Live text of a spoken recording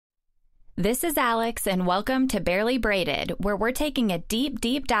This is Alex, and welcome to Barely Braided, where we're taking a deep,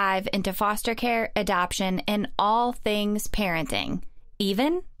 deep dive into foster care, adoption, and all things parenting,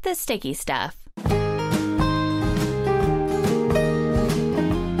 even the sticky stuff.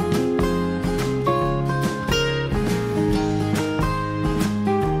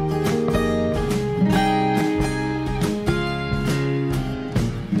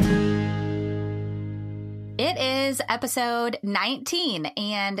 It is episode 19,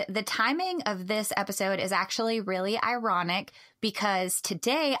 and the timing of this episode is actually really ironic because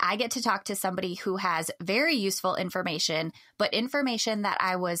today I get to talk to somebody who has very useful information, but information that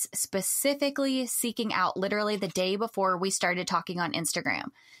I was specifically seeking out literally the day before we started talking on Instagram.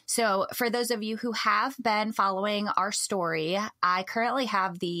 So for those of you who have been following our story, I currently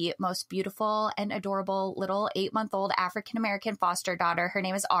have the most beautiful and adorable little 8-month-old African-American foster daughter. Her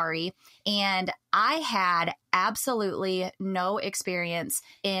name is Ari, and I had absolutely no experience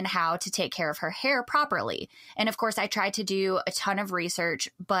in how to take care of her hair properly. And of course, I tried to do a ton of research,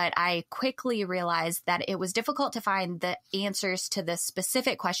 but I quickly realized that it was difficult to find the answers to the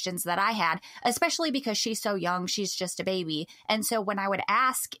specific questions that I had, especially because she's so young, she's just a baby. And so when I would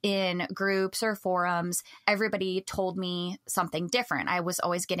ask in groups or forums, everybody told me something different. I was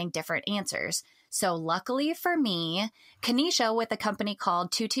always getting different answers. So luckily for me, Kanisha with a company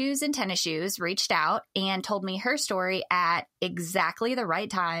called Tutus Tennis Shoes reached out and told me her story at exactly the right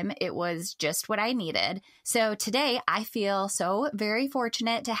time. It was just what I needed. So today I feel so very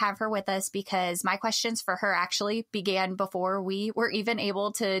fortunate to have her with us because my questions for her actually began before we were even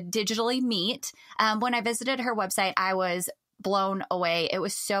able to digitally meet. When I visited her website, I was blown away. It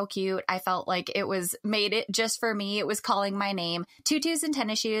was so cute. I felt like it was made it just for me. It was calling my name. Tutus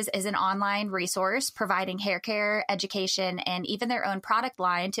Tennis Shoes is an online resource providing hair care, education, and even their own product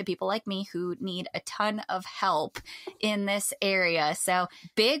line to people like me who need a ton of help in this area. So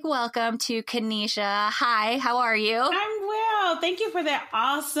big welcome to Kanisha. Hi, how are you? I'm well. Thank you for that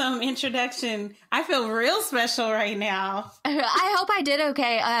awesome introduction. I feel real special right now. I hope I did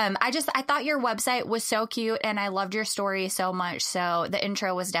okay. I thought your website was so cute and I loved your story so much. So the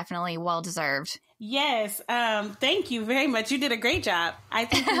intro was definitely well deserved. Yes. Thank you very much. You did a great job. I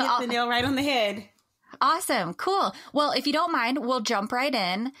think you hit the nail right on the head. Awesome. Cool. Well, if you don't mind, we'll jump right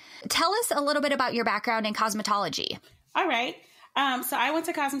in. Tell us a little bit about your background in cosmetology. All right. So I went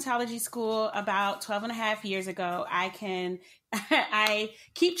to cosmetology school about 12 and a half years ago. I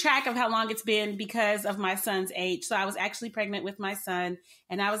keep track of how long it's been because of my son's age. So I was actually pregnant with my son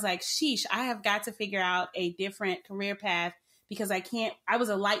and I was like, sheesh, I have got to figure out a different career path because I was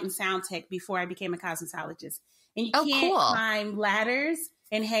a light and sound tech before I became a cosmetologist. And you can't climb ladders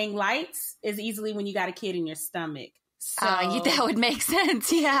and hang lights as easily when you got a kid in your stomach. So that would make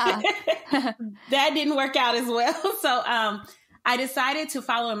sense. Yeah. That didn't work out as well. So, I decided to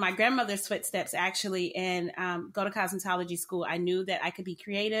follow in my grandmother's footsteps, actually, and go to cosmetology school. I knew that I could be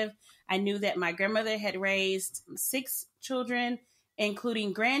creative. I knew that my grandmother had raised 6 children,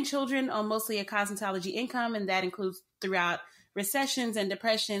 including grandchildren, on mostly a cosmetology income, and that includes throughout recessions and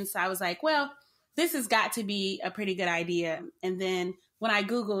depressions. So I was like, well, this has got to be a pretty good idea. And then when I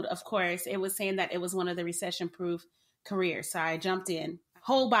Googled, of course, it was saying that it was one of the recession-proof careers. So I jumped in,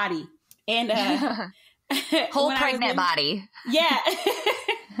 whole body. And whole pregnant body. Yeah.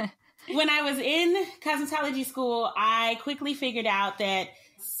 When I was in cosmetology school, I quickly figured out that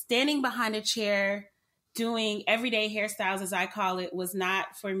standing behind a chair, doing everyday hairstyles, as I call it, was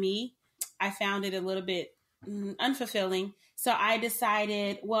not for me. I found it a little bit unfulfilling. So I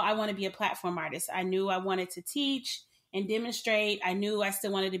decided, well, I want to be a platform artist. I knew I wanted to teach and demonstrate. I knew I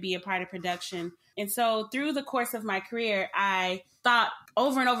still wanted to be a part of production. And so through the course of my career, I thought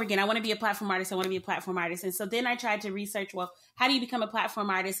over and over again, I want to be a platform artist. I want to be a platform artist. And so then I tried to research, well, how do you become a platform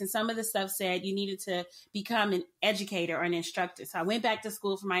artist? And some of the stuff said you needed to become an educator or an instructor. So I went back to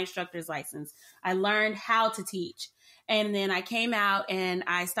school for my instructor's license. I learned how to teach. And then I came out and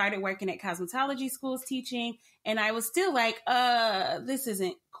I started working at cosmetology schools teaching. And I was still like, this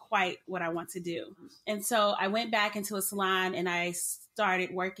isn't quite what I want to do. And so I went back into a salon and I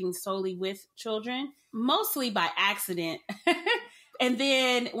started working solely with children, mostly by accident. And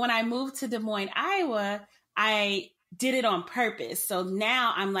then when I moved to Des Moines, Iowa, I did it on purpose. So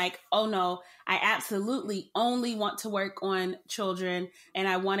now I'm like, oh no, I absolutely only want to work on children. And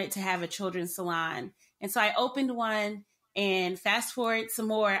I wanted to have a children's salon. And so I opened one, and fast forward some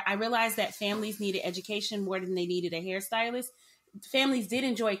more, I realized that families needed education more than they needed a hairstylist. Families did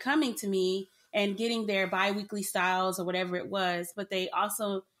enjoy coming to me and getting their biweekly styles or whatever it was, but they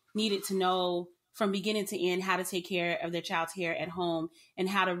also needed to know from beginning to end how to take care of their child's hair at home and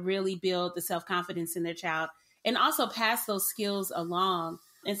how to really build the self-confidence in their child and also pass those skills along.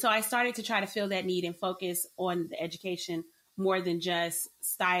 And so I started to try to fill that need and focus on the education more than just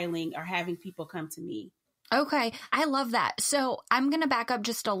styling or having people come to me. Okay, I love that. So I'm going to back up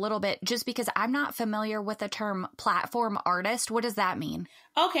just a little bit just because I'm not familiar with the term platform artist. What does that mean?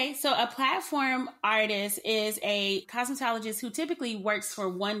 Okay, so a platform artist is a cosmetologist who typically works for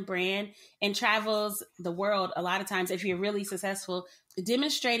one brand and travels the world a lot of times, if you're really successful,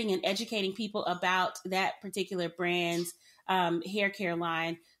 demonstrating and educating people about that particular brand's hair care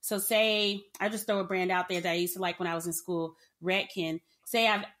line. So say, I just throw a brand out there that I used to like when I was in school, Redken. Say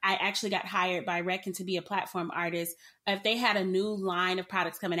I actually got hired by Redken to be a platform artist. If they had a new line of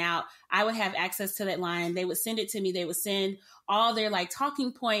products coming out, I would have access to that line. They would send it to me. They would send all their like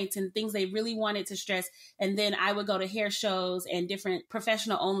talking points and things they really wanted to stress. And then I would go to hair shows and different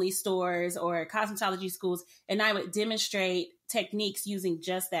professional only stores or cosmetology schools, and I would demonstrate techniques using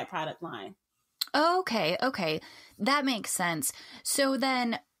just that product line. Okay. That makes sense. So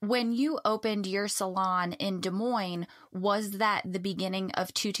then when you opened your salon in Des Moines, was that the beginning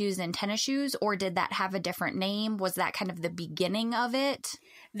of Tutus and Tennis Shoes, or did that have a different name? Was that kind of the beginning of it?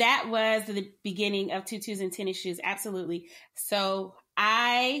 That was the beginning of Tutus and Tennis Shoes. Absolutely. So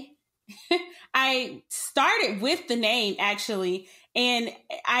I started with the name actually, and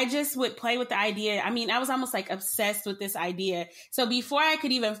I just would play with the idea. I mean, I was almost like obsessed with this idea. So before I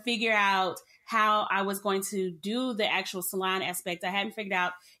could even figure out how I was going to do the actual salon aspect, I hadn't figured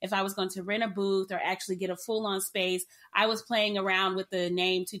out if I was going to rent a booth or actually get a full-on space. I was playing around with the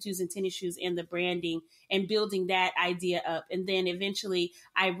name Tutus and Tennis Shoes and the branding and building that idea up. And then eventually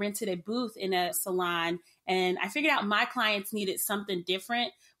I rented a booth in a salon, and I figured out my clients needed something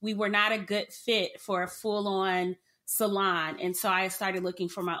different. We were not a good fit for a full-on salon. And so I started looking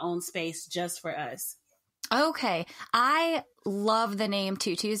for my own space just for us. Okay. I love the name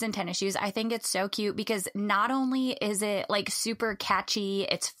Tutus and Tennis Shoes. I think it's so cute because not only is it like super catchy,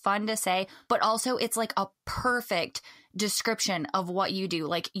 it's fun to say, but also it's like a perfect description of what you do.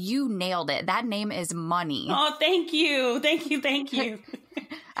 Like you nailed it. That name is money. Oh, thank you. Thank you.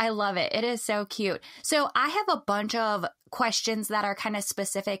 I love it. It is so cute. So I have a bunch of questions that are kind of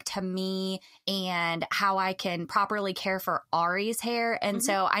specific to me and how I can properly care for Ari's hair. And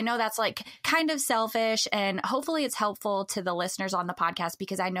so I know that's like kind of selfish, and hopefully it's helpful to the listeners on the podcast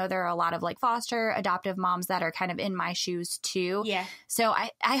because I know there are a lot of like foster adoptive moms that are kind of in my shoes too. Yeah. So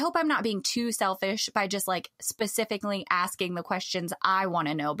I hope I'm not being too selfish by just like specifically asking the questions I want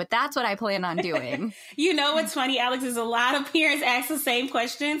to know, but that's what I plan on doing. You know what's funny, Alex, is a lot of parents ask the same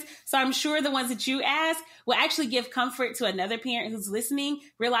questions. So I'm sure the ones that you ask will actually give comfort to another parent who's listening,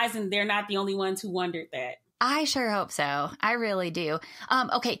 realizing they're not the only ones who wondered that. I sure hope so. I really do.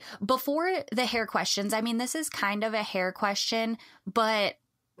 Okay, before the hair questions, I mean, this is kind of a hair question, but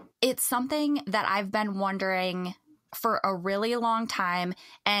it's something that I've been wondering for a really long time,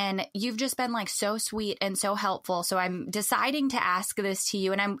 and you've just been like so sweet and so helpful. So I'm deciding to ask this to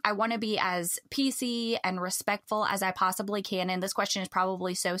you, and I want to be as PC and respectful as I possibly can. And this question is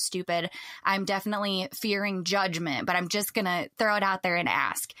probably so stupid. I'm definitely fearing judgment, but I'm just going to throw it out there and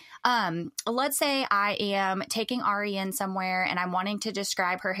ask. Let's say I am taking Ari in somewhere and I'm wanting to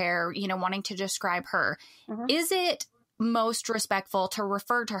describe her hair, wanting to describe her. Is it most respectful to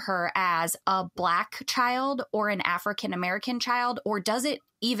refer to her as a Black child or an African American child, or does it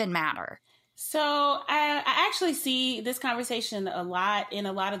even matter? So I actually see this conversation a lot in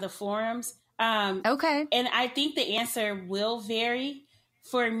a lot of the forums. Okay. And I think the answer will vary.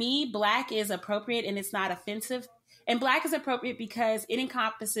 For me, Black is appropriate and it's not offensive. And Black is appropriate because it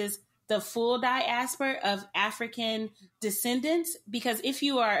encompasses the full diaspora of African descendants. Because if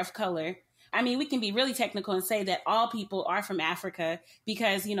you are of color, I mean, we can be really technical and say that all people are from Africa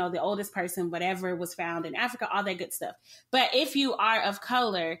because, the oldest person, whatever, was found in Africa, all that good stuff. But if you are of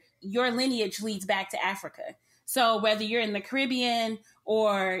color, your lineage leads back to Africa. So whether you're in the Caribbean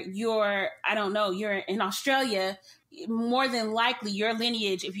or you're in Australia, more than likely your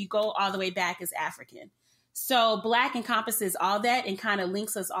lineage, if you go all the way back, is African. So Black encompasses all that and kind of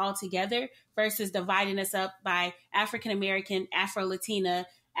links us all together versus dividing us up by African American, Afro-Latina,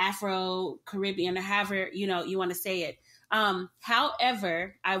 Afro-Caribbean, or however, you want to say it.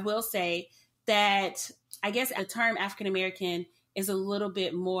 However, I will say that I guess the term African American is a little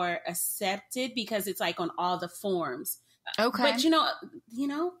bit more accepted because it's like on all the forms. Okay. But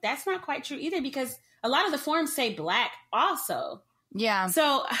that's not quite true either because a lot of the forms say Black also. Yeah.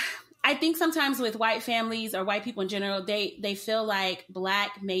 So I think sometimes with white families or white people in general, they feel like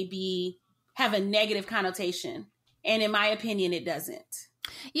Black have a negative connotation. And in my opinion, it doesn't.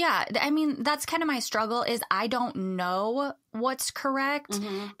 Yeah. I mean, that's kind of my struggle is I don't know what's correct.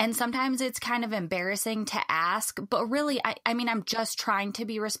 And sometimes it's kind of embarrassing to ask, but really, I mean, I'm just trying to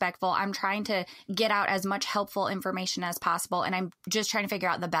be respectful. I'm trying to get out as much helpful information as possible. And I'm just trying to figure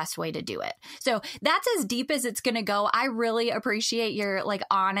out the best way to do it. So that's as deep as it's going to go. I really appreciate your like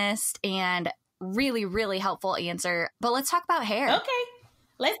honest and really, really helpful answer. But let's talk about hair. Okay.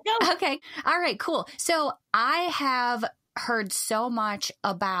 Let's go. Okay. All right, cool. So I have heard so much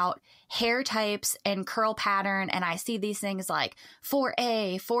about hair types and curl pattern, and I see these things like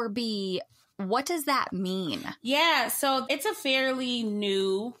 4A, 4B. What does that mean? Yeah, so it's a fairly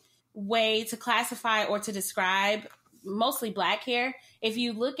new way to classify or to describe mostly black hair. If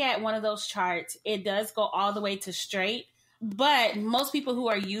you look at one of those charts, it does go all the way to straight, but most people who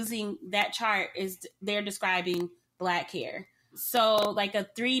are using that chart they're describing black hair. So like a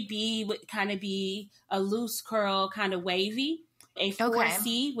 3B would kind of be a loose curl, kind of wavy. A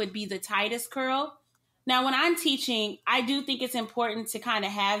 4C would be the tightest curl. Now, when I'm teaching, I do think it's important to kind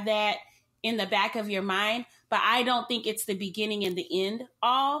of have that in the back of your mind, but I don't think it's the beginning and the end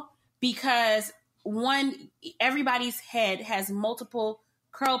all, because one, everybody's head has multiple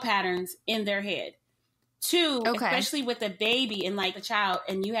curl patterns in their head. Two, especially with a baby and like a child,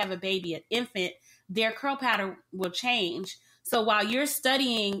 and you have a baby, an infant, their curl pattern will change. So while you're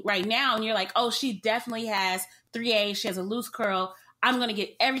studying right now and you're like, oh, she definitely has 3A, she has a loose curl, I'm going to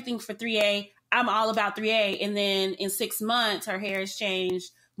get everything for 3A. I'm all about 3A. And then in 6 months, her hair has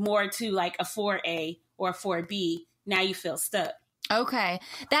changed more to like a 4A or a 4B. Now you feel stuck. Okay,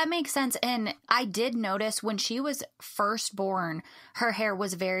 that makes sense. And I did notice when she was first born, her hair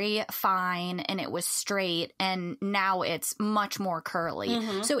was very fine and it was straight, and now it's much more curly.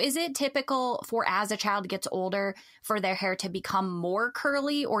 So is it typical for as a child gets older for their hair to become more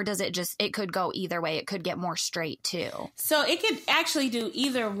curly, or does it could go either way? It could get more straight too. So it could actually do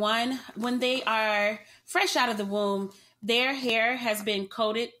either one. When they are fresh out of the womb, their hair has been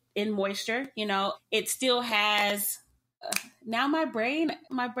coated in moisture. You know, it still has... now my brain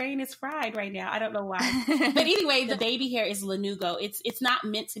is fried right now. I don't know why. But anyway, the baby hair is lanugo. It's not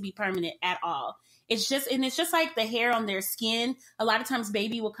meant to be permanent at all. It's just like the hair on their skin. A lot of times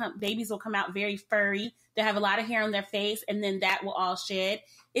babies will come out very furry. They have a lot of hair on their face, and then that will all shed.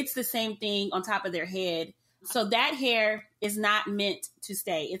 It's the same thing on top of their head. So that hair is not meant to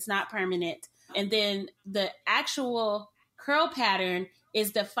stay. It's not permanent. And then the actual curl pattern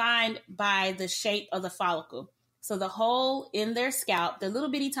is defined by the shape of the follicle. So the hole in their scalp, the little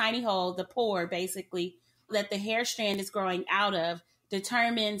bitty tiny hole, the pore basically that the hair strand is growing out of,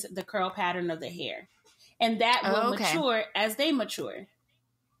 determines the curl pattern of the hair. And that will mature as they mature.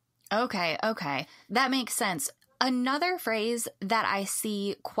 Okay. That makes sense. Another phrase that I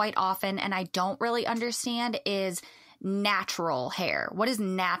see quite often and I don't really understand is natural hair. What does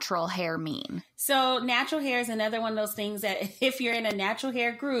natural hair mean? So natural hair is another one of those things that if you're in a natural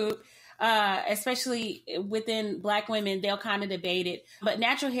hair group, especially within Black women, they'll kind of debate it. But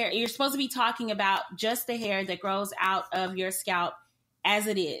natural hair, you're supposed to be talking about just the hair that grows out of your scalp as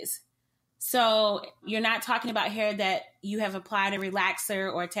it is. So you're not talking about hair that you have applied a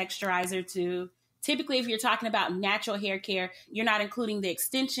relaxer or a texturizer to. Typically, if you're talking about natural hair care, you're not including the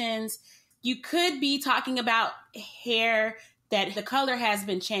extensions. You could be talking about hair that the color has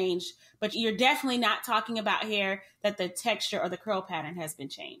been changed, but you're definitely not talking about hair that the texture or the curl pattern has been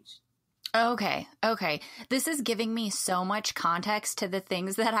changed. Okay. This is giving me so much context to the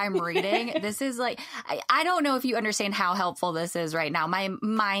things that I'm reading. This is like, I don't know if you understand how helpful this is right now. My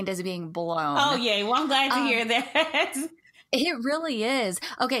mind is being blown. Oh, yay. Well, I'm glad to hear that. It really is.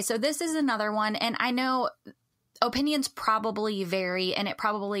 Okay, so this is another one. And I know opinions probably vary and it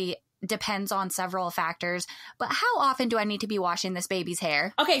probably depends on several factors. But how often do I need to be washing this baby's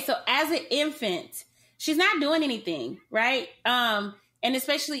hair? Okay, so as an infant, she's not doing anything, right? And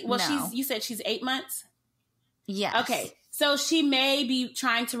especially, you said she's 8 months? Yes. Okay. So she may be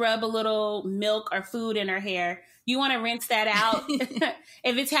trying to rub a little milk or food in her hair. You want to rinse that out.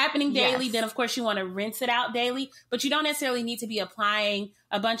 If it's happening daily, then of course you want to rinse it out daily, but you don't necessarily need to be applying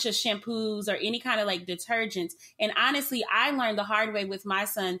a bunch of shampoos or any kind of like detergents. And honestly, I learned the hard way with my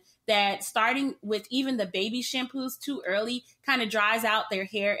son that starting with even the baby shampoos too early kind of dries out their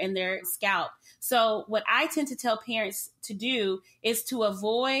hair and their scalp. So what I tend to tell parents to do is to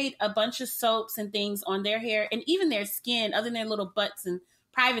avoid a bunch of soaps and things on their hair and even their skin, other than their little butts and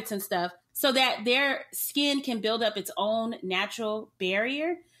privates and stuff, so that their skin can build up its own natural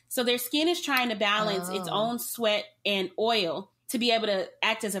barrier. So their skin is trying to balance its own sweat and oil to be able to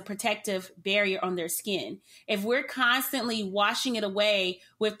act as a protective barrier on their skin. If we're constantly washing it away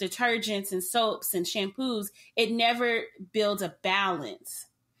with detergents and soaps and shampoos, it never builds a balance.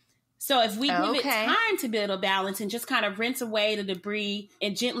 So if we give it Okay. time to build a balance and just kind of rinse away the debris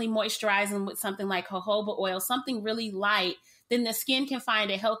and gently moisturize them with something like jojoba oil, something really light, then the skin can find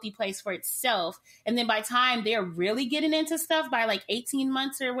a healthy place for itself. And then by time they're really getting into stuff, by like 18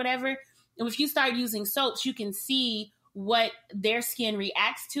 months or whatever, and if you start using soaps, you can see what their skin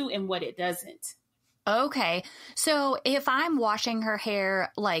reacts to and what it doesn't. Okay. So if I'm washing her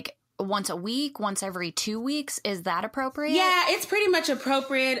hair like once a week, once every 2 weeks, is that appropriate? Yeah, it's pretty much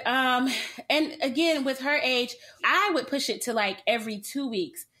appropriate. And again, with her age, I would push it to like every 2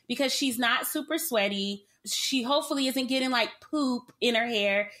 weeks because she's not super sweaty. She hopefully isn't getting like poop in her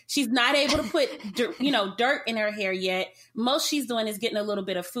hair. She's not able to put dirt in her hair yet. Most she's doing is getting a little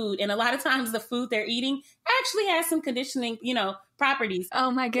bit of food. And a lot of times the food they're eating actually has some conditioning, properties.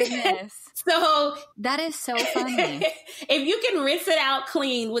 Oh my goodness. So that is so funny. If you can rinse it out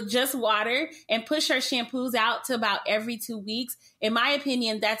clean with just water and push her shampoos out to about every 2 weeks, in my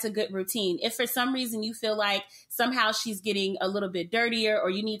opinion, that's a good routine. If for some reason you feel like somehow she's getting a little bit dirtier or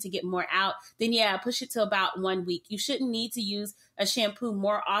you need to get more out, then yeah, push it to about 1 week. You shouldn't need to use a shampoo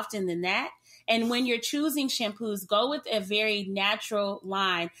more often than that. And when you're choosing shampoos, go with a very natural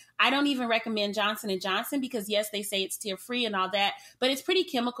line. I don't even recommend Johnson & Johnson because yes, they say it's tear-free and all that, but it's pretty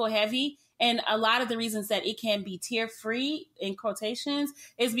chemical heavy. And a lot of the reasons that it can be tear-free in quotations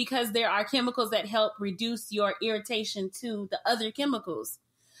is because there are chemicals that help reduce your irritation to the other chemicals.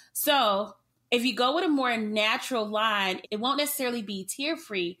 So if you go with a more natural line, it won't necessarily be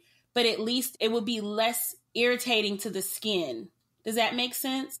tear-free, but at least it will be less irritating to the skin. Does that make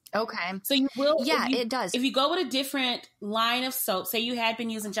sense? Okay. So you will. Yeah, it does. If you go with a different line of soap, say you had been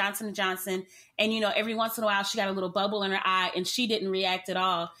using Johnson & Johnson and, every once in a while she got a little bubble in her eye and she didn't react at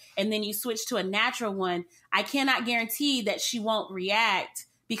all. And then you switch to a natural one. I cannot guarantee that she won't react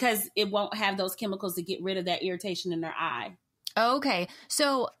because it won't have those chemicals to get rid of that irritation in her eye. Okay.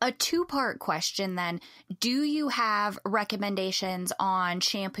 So a 2-part question then. Do you have recommendations on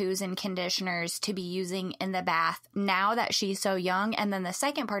shampoos and conditioners to be using in the bath now that she's so young? And then the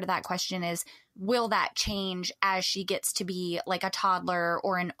second part of that question is, will that change as she gets to be like a toddler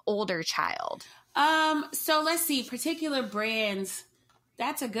or an older child? So let's see, particular brands.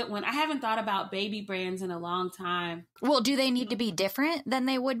 That's a good one. I haven't thought about baby brands in a long time. Well, do they need to be different than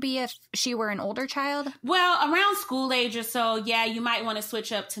they would be if she were an older child? Well, around school age or so, yeah, you might want to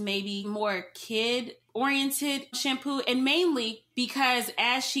switch up to maybe more kid-oriented shampoo. And mainly because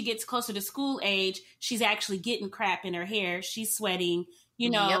as she gets closer to school age, she's actually getting crap in her hair. She's sweating.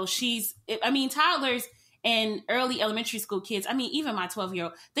 Yep. Toddlers and early elementary school kids, even my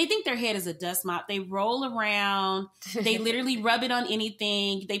 12-year-old, they think their head is a dust mop. They roll around. They literally rub it on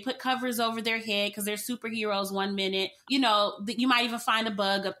anything. They put covers over their head because they're superheroes 1 minute. You might even find a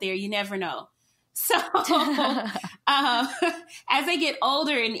bug up there. You never know. So as they get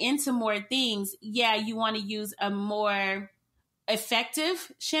older and into more things, yeah, you want to use a more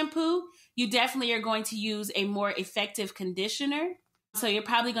effective shampoo. You definitely are going to use a more effective conditioner. So you're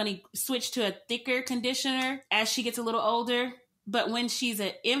probably going to switch to a thicker conditioner as she gets a little older. But when she's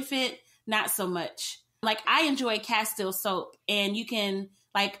an infant, not so much. Like I enjoy Castile soap, and you can,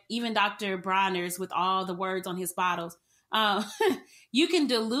 like even Dr. Bronner's with all the words on his bottles, you can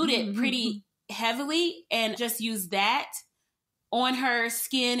dilute it pretty heavily and just use that on her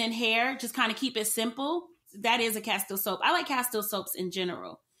skin and hair. Just kind of keep it simple. That is a Castile soap. I like Castile soaps in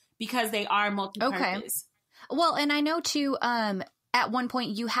general because they are multi-purpose. Okay. Well, and I know too, at one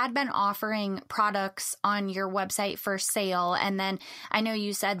point you had been offering products on your website for sale. And then I know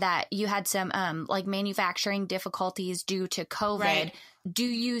you said that you had some like manufacturing difficulties due to COVID. Right. Do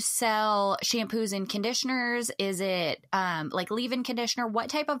you sell shampoos and conditioners? Is it like leave-in conditioner? What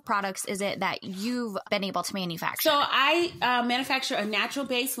type of products is it that you've been able to manufacture? So I manufacture a natural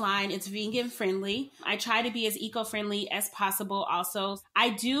base line. It's vegan friendly. I try to be as eco-friendly as possible also. I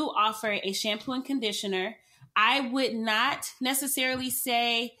do offer a shampoo and conditioner. I would not necessarily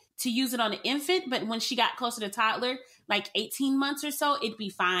say to use it on an infant, but when she got closer to toddler, like 18 months or so, it'd be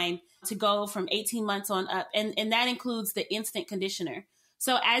fine to go from 18 months on up. And that includes the instant conditioner.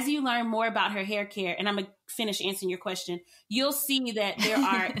 So as you learn more about her hair care, and I'm going to finish answering your question, you'll see that there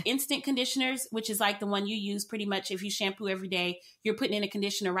are instant conditioners, which is like the one you use pretty much if you shampoo every day, you're putting in a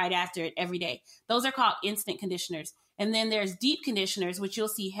conditioner right after it every day. Those are called instant conditioners. And then there's deep conditioners, which you'll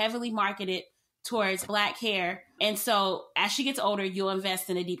see heavily marketed towards Black hair. And so as she gets older, you'll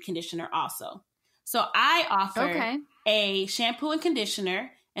invest in a deep conditioner also. So I offer a shampoo and conditioner,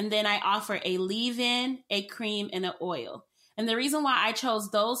 and then I offer a leave-in, a cream, and an oil. And the reason why I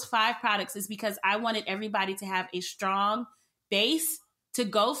chose those 5 products is because I wanted everybody to have a strong base to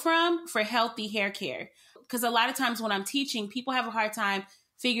go from for healthy hair care. Because a lot of times when I'm teaching, people have a hard time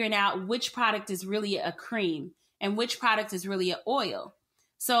figuring out which product is really a cream and which product is really an oil.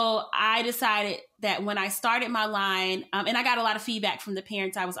 So I decided that when I started my line, and I got a lot of feedback from the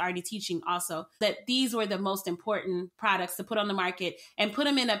parents I was already teaching also, that these were the most important products to put on the market and put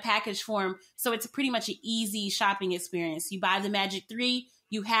them in a package form. So it's pretty much an easy shopping experience. You buy the Magic 3,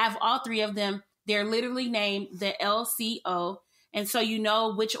 you have all 3 of them. They're literally named the LCO. And so you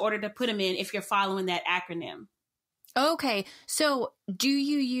know which order to put them in if you're following that acronym. Okay. So do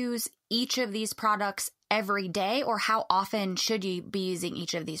you use each of these products every day, or how often should you be using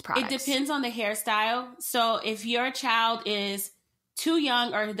each of these products? It depends on the hairstyle. So if your child is too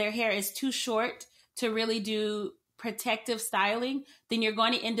young or their hair is too short to really do protective styling, then you're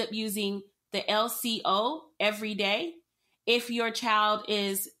going to end up using the LCO every day. If your child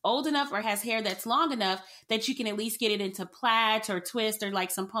is old enough or has hair that's long enough that you can at least get it into plaits or twists or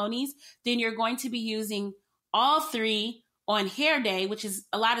like some ponies, then you're going to be using all 3 on hair day, which is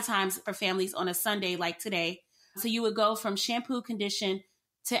a lot of times for families on a Sunday like today. So you would go from shampoo, condition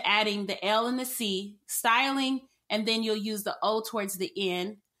to adding the L and the C, styling, and then you'll use the O towards the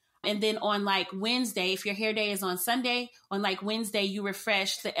end. And then on like Wednesday, if your hair day is on Sunday, on like Wednesday, you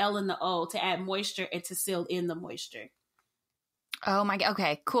refresh the L and the O to add moisture and to seal in the moisture. Oh my God.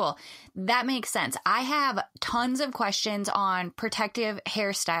 Okay, cool. That makes sense. I have tons of questions on protective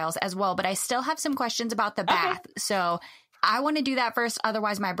hairstyles as well, but I still have some questions about the bath. Okay. So I want to do that first.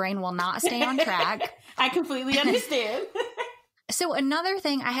 Otherwise, my brain will not stay on track. I completely understand. So another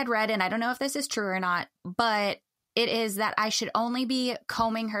thing I had read, and I don't know if this is true or not, but it is that I should only be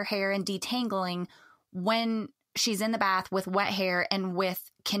combing her hair and detangling when she's in the bath with wet hair and with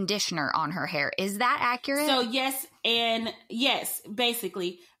conditioner on her hair. Is that accurate? So yes and yes,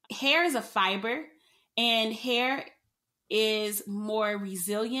 basically. Hair is a fiber, and hair is more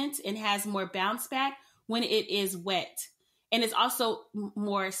resilient and has more bounce back when it is wet. And it's also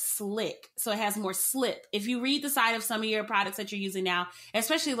more slick. So it has more slip. If you read the side of some of your products that you're using now,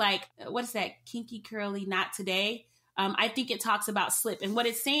 especially like, what is that? Kinky Curly Not Today. I think it talks about slip. And what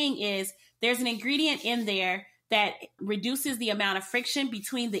it's saying is there's an ingredient in there that reduces the amount of friction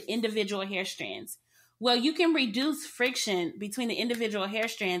between the individual hair strands. Well, you can reduce friction between the individual hair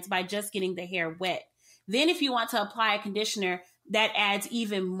strands by just getting the hair wet. Then if you want to apply a conditioner, that adds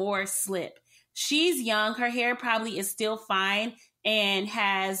even more slip. She's young. Her hair probably is still fine and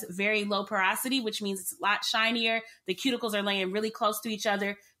has very low porosity, which means it's a lot shinier. The cuticles are laying really close to each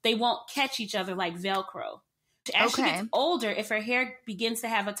other. They won't catch each other like Velcro. As she gets older, if her hair begins to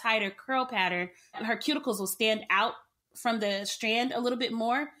have a tighter curl pattern, her cuticles will stand out from the strand a little bit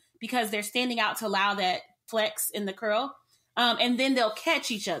more because they're standing out to allow that flex in the curl. And then they'll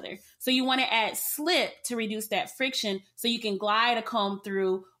catch each other. So you want to add slip to reduce that friction so you can glide a comb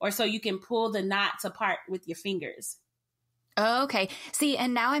through, or so you can pull the knots apart with your fingers. Okay. See,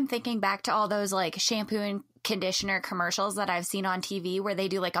 and now I'm thinking back to all those like shampoo and conditioner commercials that I've seen on TV where they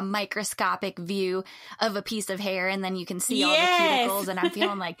do like a microscopic view of a piece of hair and then you can see all the cuticles. And I'm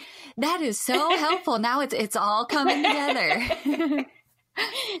feeling like that is so helpful. Now it's all coming together.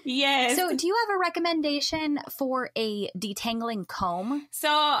 Yes. So do you have a recommendation for a detangling comb? So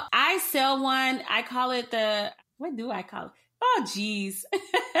I sell one. I call it what do I call it? Oh, geez.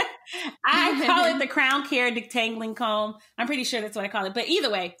 I call it the Crown Care detangling comb. I'm pretty sure that's what I call it. But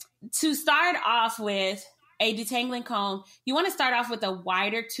either way, to start off with a detangling comb, you want to start off with a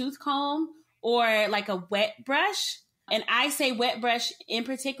wider tooth comb or like a wet brush. And I say wet brush in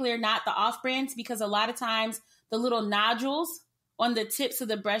particular, not the off brands, because a lot of times the little nodules on the tips of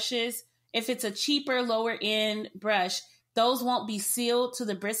the brushes, if it's a cheaper, lower end brush, those won't be sealed to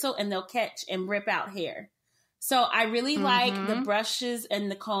the bristle and they'll catch and rip out hair. So I really like the brushes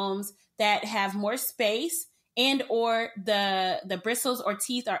and the combs that have more space and or the bristles or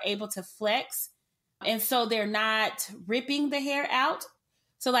teeth are able to flex. And so they're not ripping the hair out.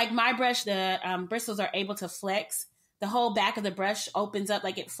 So like my brush, the bristles are able to flex. The whole back of the brush opens up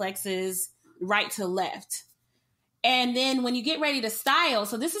like it flexes right to left. And then when you get ready to style,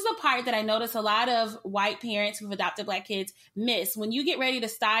 so this is a part that I notice a lot of white parents who've adopted Black kids miss. When you get ready to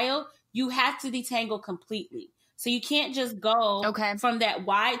style, you have to detangle completely. So you can't just go from that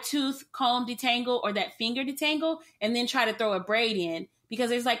wide tooth comb detangle or that finger detangle and then try to throw a braid in, because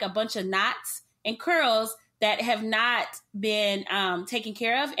there's like a bunch of knots and curls that have not been taken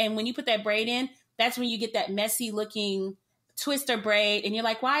care of. And when you put that braid in, that's when you get that messy looking twister braid. And you're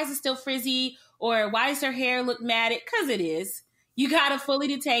like, why is it still frizzy? Or why does her hair look matted? Because it is. You got to fully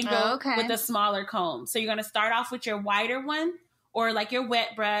detangle with a smaller comb. So you're going to start off with your wider one or like your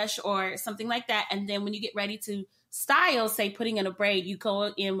wet brush or something like that. And then when you get ready to style, say putting in a braid, you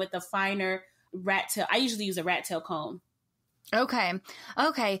go in with a finer rat tail. I usually use a rat tail comb. Okay.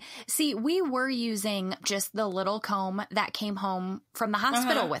 Okay. See, we were using just the little comb that came home from the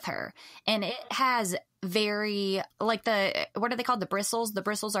hospital with her. And it has very, like what are they called? The bristles. The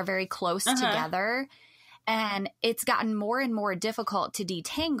bristles are very close together. And it's gotten more and more difficult to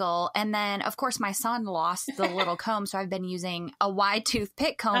detangle. And then, of course, my son lost the little comb. So I've been using a wide tooth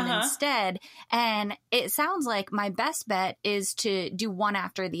pick comb instead. And it sounds like my best bet is to do one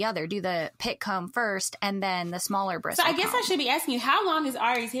after the other. Do the pick comb first and then the smaller bristle So I guess comb. I should be asking you, how long is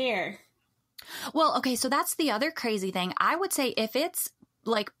Ari's hair? Well, okay. So that's the other crazy thing. I would say if it's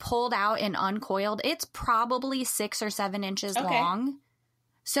like pulled out and uncoiled, it's probably 6 or 7 inches long.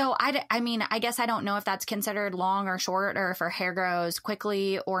 So, I mean, I guess I don't know if that's considered long or short or if her hair grows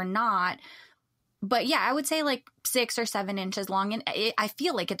quickly or not. But yeah, I would say like 6 or 7 inches long. And I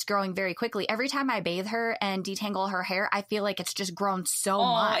feel like it's growing very quickly. Every time I bathe her and detangle her hair, I feel like it's just grown so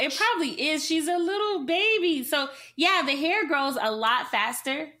much. It probably is. She's a little baby. So yeah, the hair grows a lot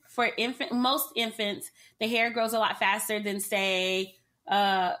faster for most infants. The hair grows a lot faster than say,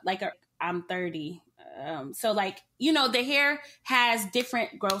 I'm 30. So like, you know, the hair has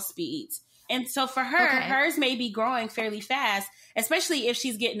different growth speeds. And so for her, hers may be growing fairly fast, especially if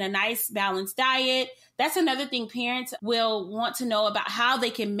she's getting a nice balanced diet. That's another thing parents will want to know about how they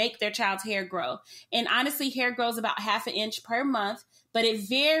can make their child's hair grow. And honestly, hair grows about 1/2 inch per month, but it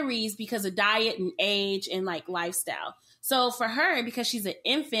varies because of diet and age and like lifestyle. So for her, because she's an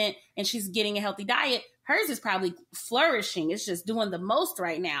infant and she's getting a healthy diet, hers is probably flourishing. It's just doing the most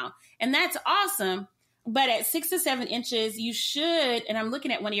right now. And that's awesome. But at 6 to 7 inches, you should, and I'm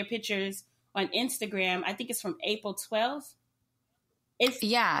looking at one of your pictures on Instagram, I think it's from April 12th.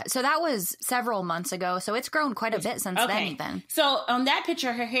 Yeah, so that was several months ago, so it's grown quite a bit since then even. So on that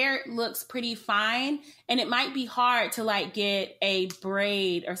picture, her hair looks pretty fine, and it might be hard to like get a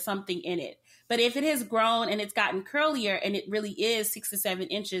braid or something in it. But if it has grown and it's gotten curlier and it really is 6 to 7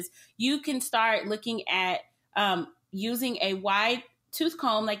 inches, you can start looking at using a wide tooth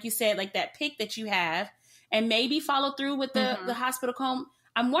comb, like you said, like that pick that you have, and maybe follow through with the hospital comb.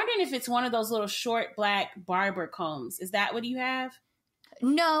 I'm wondering if it's one of those little short black barber combs. Is that what you have?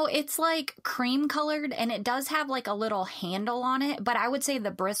 No, it's like cream colored and it does have like a little handle on it, but I would say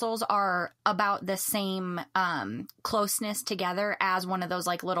the bristles are about the same closeness together as one of those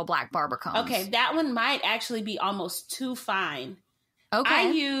like little black barber combs. Okay, that one might actually be almost too fine. Okay.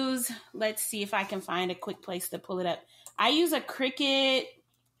 I use, let's see if I can find a quick place to pull it up. I use a Cricut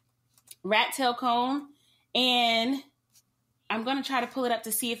rat tail comb, and I'm going to try to pull it up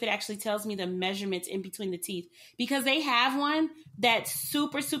to see if it actually tells me the measurements in between the teeth, because they have one that's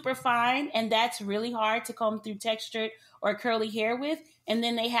super, super fine, and that's really hard to comb through textured or curly hair with. And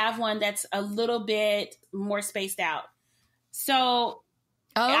then they have one that's a little bit more spaced out. So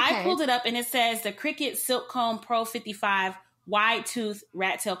I pulled it up, and it says the Cricut Silk Comb Pro 55 Wide Tooth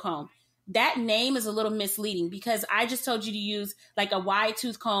Rat Tail Comb. That name is a little misleading because I just told you to use like a wide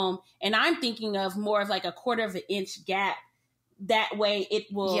tooth comb, and I'm thinking of more of like a 1/4 inch gap. That way it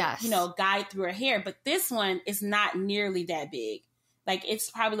will, you know, guide through her hair. But this one is not nearly that big. Like it's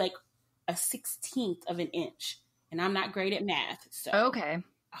probably like a 1/16 of an inch. And I'm not great at math. So I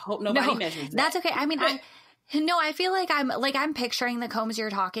hope nobody measures that. That's okay. I mean, I feel like I'm picturing the combs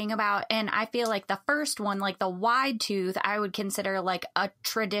you're talking about. And I feel like the first one, like the wide tooth, I would consider like a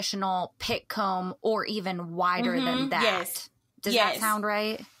traditional pick comb or even wider than that. Yes. Does that sound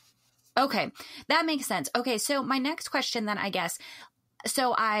right? Okay, that makes sense. Okay, so my next question then, I guess,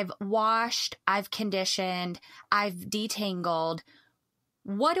 so I've washed, I've conditioned, I've detangled.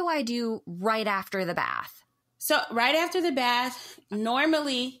 What do I do right after the bath? So right after the bath,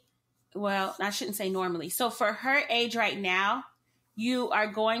 normally, well, I shouldn't say normally. So for her age right now, you are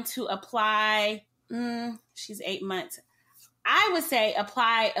going to apply, she's 8 months. I would say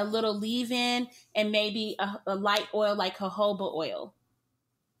apply a little leave-in and maybe a light oil like jojoba oil.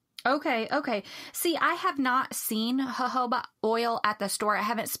 Okay. See, I have not seen jojoba oil at the store. I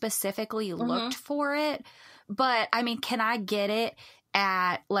haven't specifically looked for it, but I mean, can I get it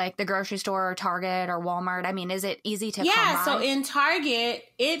at like the grocery store or Target or Walmart? I mean, is it easy to come by? So in Target,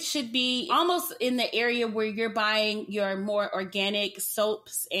 it should be almost in the area where you're buying your more organic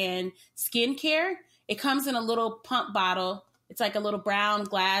soaps and skincare. It comes in a little pump bottle. It's like a little brown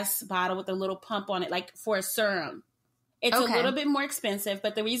glass bottle with a little pump on it, like for a serum. It's a little bit more expensive,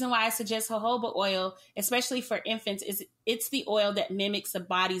 but the reason why I suggest jojoba oil, especially for infants, is it's the oil that mimics the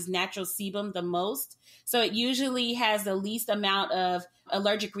body's natural sebum the most. So it usually has the least amount of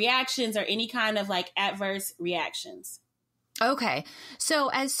allergic reactions or any kind of like adverse reactions. Okay. So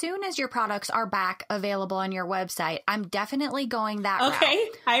as soon as your products are back available on your website, I'm definitely going that route. Okay.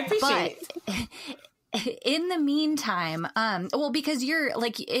 I appreciate it. in the meantime, well, because you're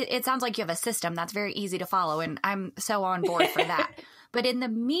like, it sounds like you have a system that's very easy to follow, and I'm so on board for that. But in the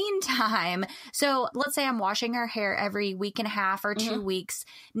meantime, so let's say I'm washing her hair every week and a half or 2 weeks.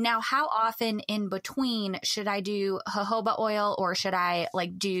 Now, how often in between should I do jojoba oil, or should I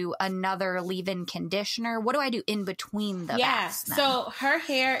like do another leave-in conditioner? What do I do in between the baths then? So her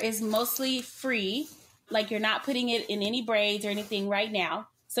hair is mostly free. Like, you're not putting it in any braids or anything right now.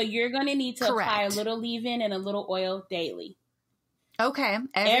 So you're going to need to apply a little leave-in and a little oil daily. Okay.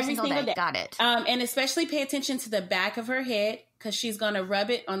 Every single day. Got it. And especially pay attention to the back of her head, because she's going to rub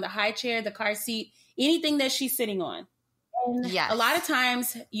it on the high chair, the car seat, anything that she's sitting on. And a lot of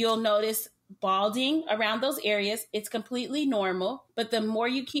times you'll notice balding around those areas. It's completely normal. But the more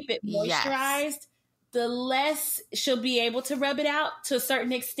you keep it moisturized, the less she'll be able to rub it out to a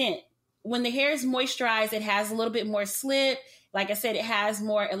certain extent. When the hair is moisturized, it has a little bit more slip. Like I said, it has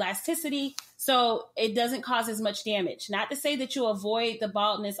more elasticity, so it doesn't cause as much damage. Not to say that you'll avoid the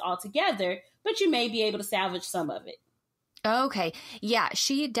baldness altogether, but you may be able to salvage some of it. Okay. Yeah,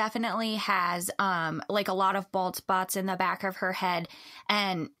 she definitely has like a lot of bald spots in the back of her head,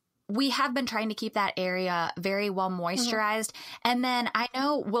 and we have been trying to keep that area very well moisturized. And then I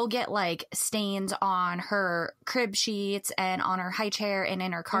know we'll get like stains on her crib sheets and on her high chair and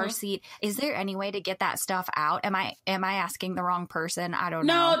in her car seat. Is there any way to get that stuff out? Am I asking the wrong person? I don't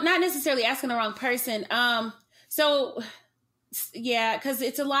know. No, not necessarily asking the wrong person. So yeah, because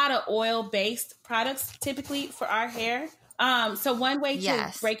it's a lot of oil-based products typically for our hair. So one way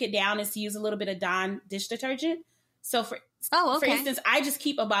to break it down is to use a little bit of Dawn dish detergent. So for instance, I just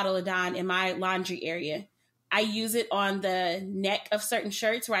keep a bottle of Dawn in my laundry area. I use it on the neck of certain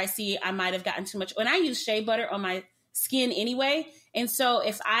shirts where I see I might have gotten too much. And I use shea butter on my skin anyway. And so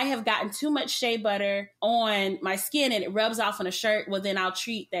if I have gotten too much shea butter on my skin and it rubs off on a shirt, well, then I'll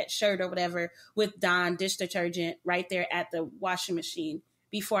treat that shirt or whatever with Dawn dish detergent right there at the washing machine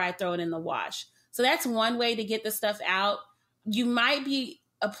before I throw it in the wash. So that's one way to get the stuff out. You might be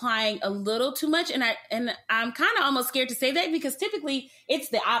applying a little too much, and I'm kind of almost scared to say that, because typically it's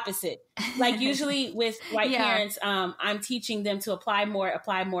the opposite. Like usually with white parents, I'm teaching them to apply more,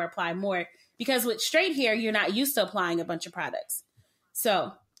 because with straight hair, you're not used to applying a bunch of products.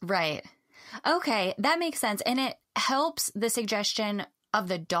 So right. Okay, that makes sense. And it helps the suggestion of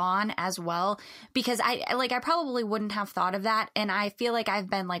the Dawn as well, because I probably wouldn't have thought of that. And I feel like I've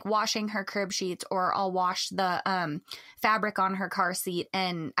been like washing her crib sheets, or I'll wash the fabric on her car seat,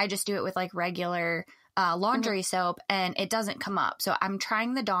 and I just do it with like regular laundry soap, and it doesn't come up. So I'm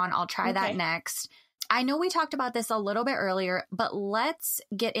trying the Dawn. I'll try that next. I know we talked about this a little bit earlier, but let's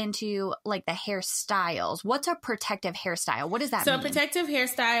get into like the hairstyles. What's a protective hairstyle? What does that mean? So a protective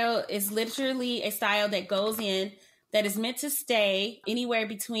hairstyle is literally a style that goes in that is meant to stay anywhere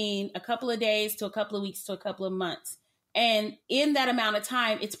between a couple of days to a couple of weeks to a couple of months. And in that amount of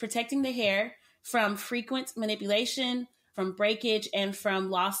time, it's protecting the hair from frequent manipulation, from breakage, and from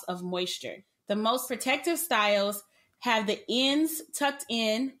loss of moisture. The most protective styles have the ends tucked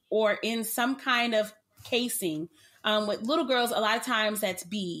in or in some kind of casing. With little girls, a lot of times that's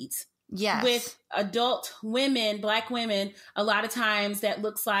beads. Yes. With adult women, Black women, a lot of times that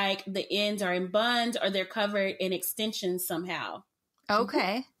looks like the ends are in buns or they're covered in extensions somehow.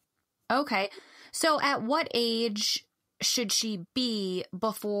 Okay. Okay. So at what age should she be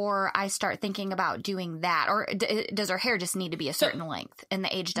before I start thinking about doing that? Or does her hair just need to be a certain length and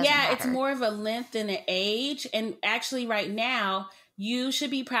the age doesn't matter? Yeah, it's more of a length than an age. And actually right now, you should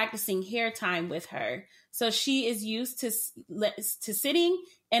be practicing hair time with her. So she is used to sitting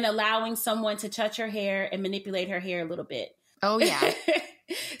and allowing someone to touch her hair and manipulate her hair a little bit. Oh, yeah.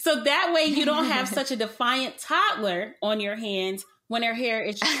 So that way you don't have such a defiant toddler on your hands when her hair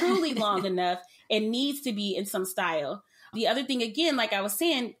is truly long enough and needs to be in some style. The other thing, again, like I was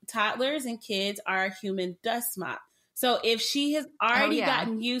saying, toddlers and kids are a human dust mop. So if she has already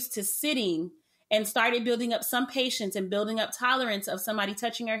gotten used to sitting and started building up some patience and building up tolerance of somebody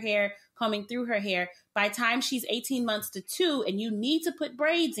touching her hair, combing through her hair, by the time she's 18 months to 2 and you need to put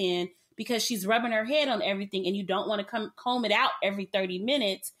braids in because she's rubbing her head on everything and you don't want to comb it out every 30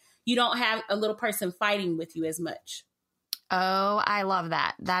 minutes, you don't have a little person fighting with you as much. Oh, I love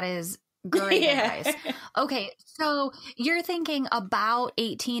that. That is great advice. Okay, so you're thinking about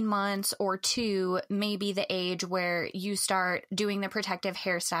 18 months or 2, maybe the age where you start doing the protective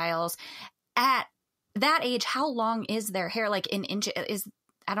hairstyles. At that age, how long is their hair? Like in inches?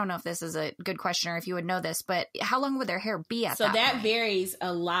 I don't know if this is a good question or if you would know this, but how long would their hair be at that point? So that varies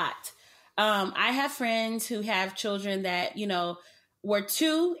a lot. I have friends who have children that, were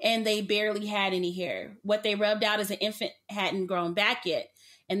 2 and they barely had any hair. What they rubbed out as an infant hadn't grown back yet.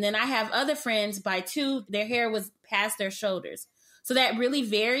 And then I have other friends by 2, their hair was past their shoulders. So that really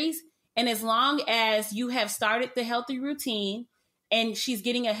varies. And as long as you have started the healthy routine and she's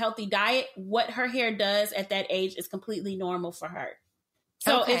getting a healthy diet, what her hair does at that age is completely normal for her.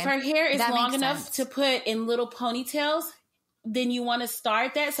 So if her hair is long enough to put in little ponytails, then you want to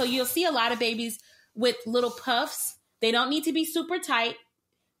start that. So you'll see a lot of babies with little puffs. They don't need to be super tight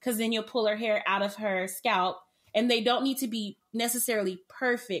because then you'll pull her hair out of her scalp. And they don't need to be necessarily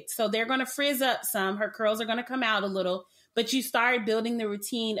perfect. So they're going to frizz up some. Her curls are going to come out a little. But you start building the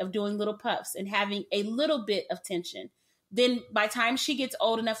routine of doing little puffs and having a little bit of tension. Then by the time she gets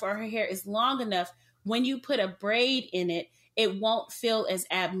old enough or her hair is long enough, when you put a braid in it, it won't feel as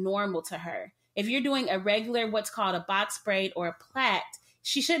abnormal to her. If you're doing a regular, what's called a box braid or a plait,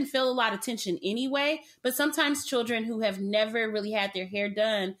 she shouldn't feel a lot of tension anyway. But sometimes children who have never really had their hair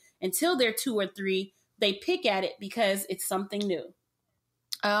done until they're 2 or 3, they pick at it because it's something new.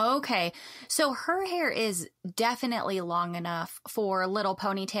 Okay. So her hair is definitely long enough for little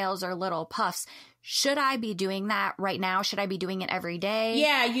ponytails or little puffs. Should I be doing that right now? Should I be doing it every day?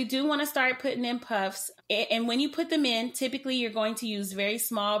 Yeah, you do want to start putting in puffs. And when you put them in, typically you're going to use very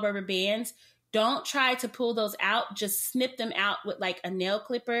small rubber bands. Don't try to pull those out. Just snip them out with like a nail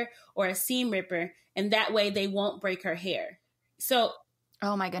clipper or a seam ripper. And that way they won't break her hair. So,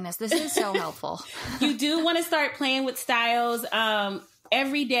 oh my goodness, this is so helpful. You do want to start playing with styles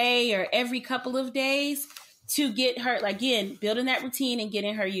every day or every couple of days to get her, again, building that routine and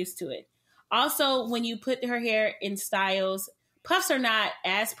getting her used to it. Also, when you put her hair in styles, puffs are not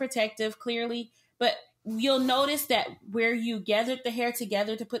as protective, clearly, but you'll notice that where you gathered the hair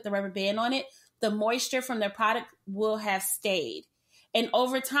together to put the rubber band on it, the moisture from the product will have stayed. And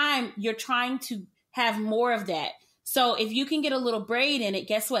over time, you're trying to have more of that. So if you can get a little braid in it,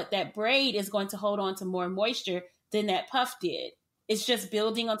 guess what? That braid is going to hold on to more moisture than that puff did. It's just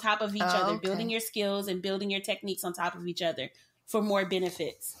building on top of each other, building your skills and building your techniques on top of each other for more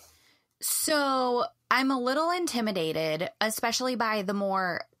benefits. So I'm a little intimidated, especially by the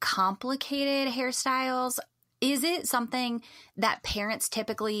more complicated hairstyles. Is it something that parents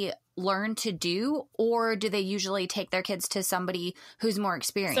typically learn to do, or do they usually take their kids to somebody who's more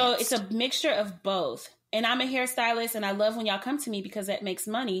experienced? So it's a mixture of both. And I'm a hairstylist and I love when y'all come to me because that makes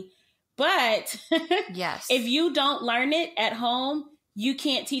money. But yes, if you don't learn it at home, you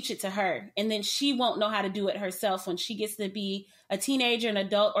can't teach it to her. And then she won't know how to do it herself when she gets to be a teenager, an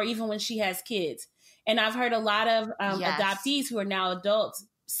adult, or even when she has kids. And I've heard a lot of adoptees who are now adults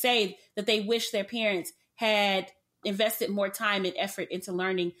say that they wish their parents had invested more time and effort into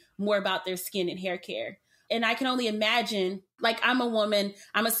learning more about their skin and hair care. And I can only imagine, like, I'm a woman,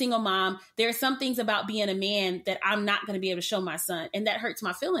 I'm a single mom. There are some things about being a man that I'm not going to be able to show my son. And that hurts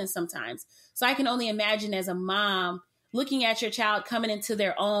my feelings sometimes. So I can only imagine as a mom looking at your child coming into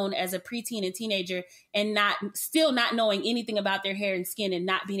their own as a preteen and teenager and still not knowing anything about their hair and skin and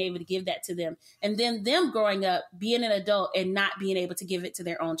not being able to give that to them. And then them growing up, being an adult and not being able to give it to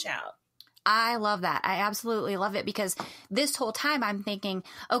their own child. I love that. I absolutely love it, because this whole time I'm thinking,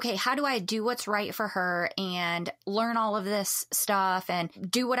 okay, how do I do what's right for her and learn all of this stuff and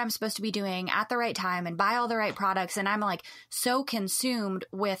do what I'm supposed to be doing at the right time and buy all the right products? And I'm like so consumed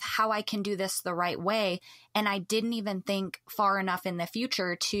with how I can do this the right way. And I didn't even think far enough in the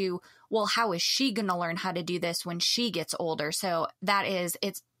future to, well, how is she going to learn how to do this when she gets older? So that's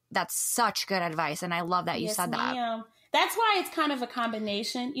such good advice. And I love that you said that. Ma'am. That's why it's kind of a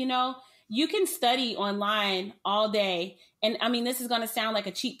combination, you know. You can study online all day. And I mean, this is going to sound like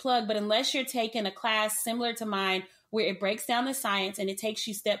a cheap plug, but unless you're taking a class similar to mine, where it breaks down the science and it takes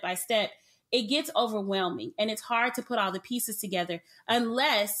you step by step, it gets overwhelming. And it's hard to put all the pieces together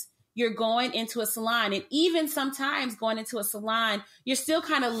unless you're going into a salon. And even sometimes going into a salon, you're still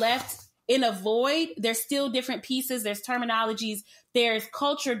kind of left in a void. There's still different pieces. There's terminologies. There's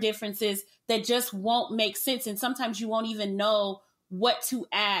culture differences that just won't make sense. And sometimes you won't even know what to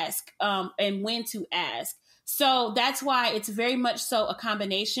ask and when to ask. So that's why it's very much so a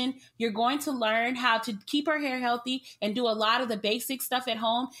combination. You're going to learn how to keep her hair healthy and do a lot of the basic stuff at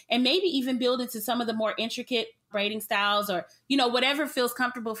home, and maybe even build into some of the more intricate braiding styles or, you know, whatever feels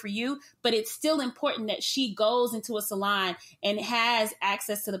comfortable for you. But it's still important that she goes into a salon and has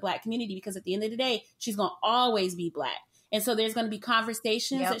access to the Black community, because at the end of the day, she's going to always be Black. And so there's going to be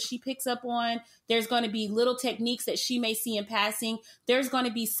conversations that she picks up on. There's going to be little techniques that she may see in passing. There's going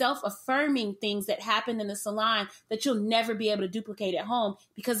to be self-affirming things that happen in the salon that you'll never be able to duplicate at home,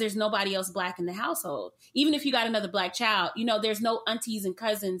 because there's nobody else Black in the household. Even if you got another Black child, you know, there's no aunties and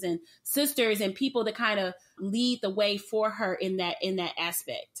cousins and sisters and people to kind of lead the way for her in that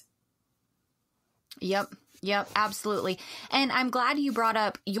aspect. Yep. Yep, absolutely. And I'm glad you brought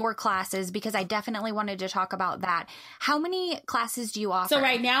up your classes because I definitely wanted to talk about that. How many classes do you offer? So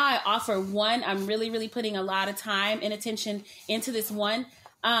right now I offer one. I'm really, really putting a lot of time and attention into this one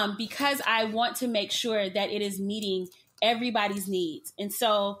because I want to make sure that it is meeting everybody's needs. And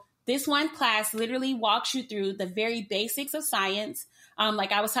so this one class literally walks you through the very basics of science.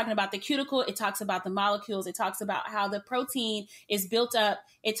 Like I was talking about the cuticle, it talks about the molecules, it talks about how the protein is built up.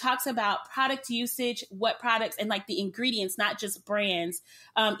 It talks about product usage, what products, and like the ingredients, not just brands.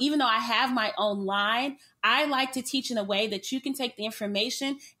 Even though I have my own line, I like to teach in a way that you can take the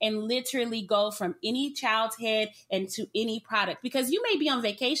information and literally go from any child's head and to any product. Because you may be on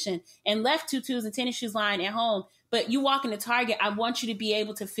vacation and left Tutus and Tennis Shoes line at home, but you walk into Target, I want you to be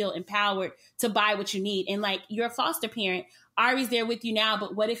able to feel empowered to buy what you need. And like you're a foster parent, Ari's there with you now,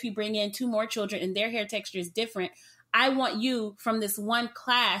 but what if you bring in 2 more children and their hair texture is different? I want you from this one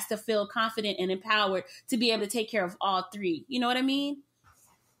class to feel confident and empowered to be able to take care of all 3. You know what I mean?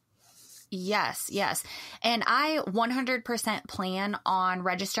 Yes, yes. And I 100% plan on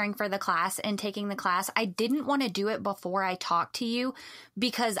registering for the class and taking the class. I didn't want to do it before I talked to you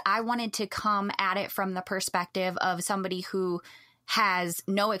because I wanted to come at it from the perspective of somebody who has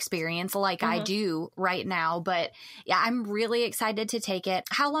no experience like I do right now. But yeah, I'm really excited to take it.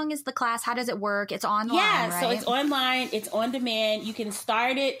 How long is the class? How does it work? It's online, right? So it's online. It's on demand. You can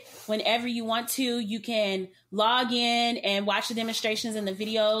start it whenever you want to. You can log in and watch the demonstrations and the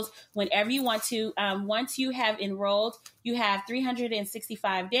videos whenever you want to. Once you have enrolled, you have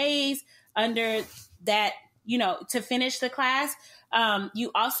 365 days under that, to finish the class.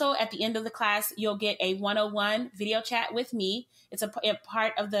 You also, at the end of the class, you'll get a 101 video chat with me. It's a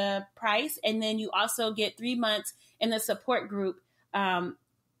part of the price. And then you also get 3 months in the support group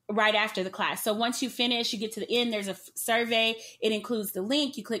right after the class. So once you finish, you get to the end, there's a survey. It includes the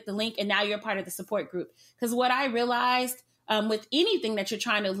link. You click the link and now you're part of the support group. Because what I realized with anything that you're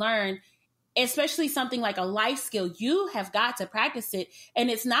trying to learn, especially something like a life skill, you have got to practice it. And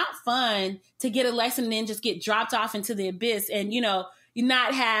it's not fun to get a lesson and then just get dropped off into the abyss and, you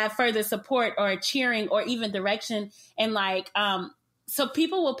not have further support or cheering or even direction. And so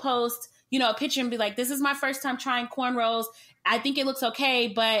people will post, a picture and be like, this is my first time trying cornrows. I think it looks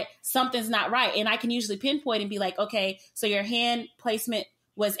okay, but something's not right. And I can usually pinpoint and be like, okay, so your hand placement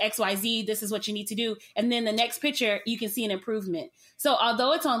was XYZ. This is what you need to do. And then the next picture, you can see an improvement. So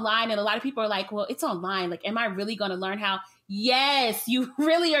although it's online and a lot of people are like, well, it's online. Like, am I really going to learn how? Yes, you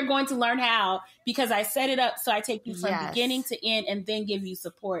really are going to learn how because I set it up. So I take you from beginning to end and then give you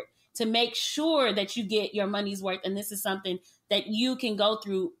support to make sure that you get your money's worth. And this is something that you can go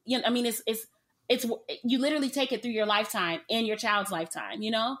through. It's you literally take it through your lifetime and your child's lifetime,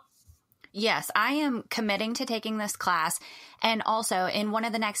 Yes, I am committing to taking this class. And also in one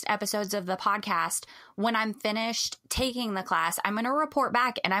of the next episodes of the podcast, when I'm finished taking the class, I'm going to report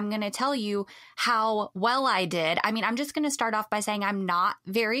back and I'm going to tell you how well I did. I mean, I'm just going to start off by saying I'm not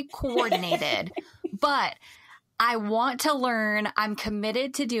very coordinated, but I want to learn. I'm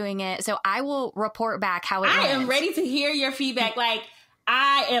committed to doing it. So I will report back how it went. I am ready to hear your feedback.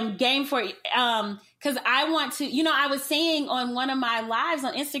 I am game for it. Because I want to, I was saying on one of my lives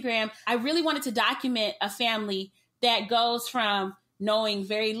on Instagram, I really wanted to document a family that goes from knowing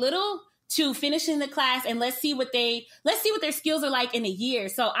very little to finishing the class, and let's see what their skills are like in a year.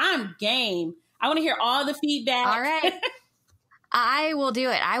 So I'm game. I want to hear all the feedback. All right. I will do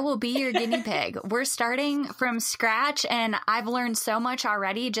it. I will be your guinea pig. We're starting from scratch and I've learned so much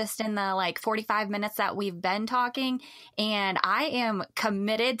already just in the 45 minutes that we've been talking. And I am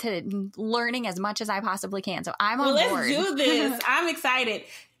committed to learning as much as I possibly can. So I'm on board. Let's do this. I'm excited.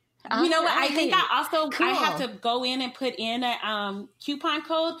 You know what? I think I have to go in and put in a coupon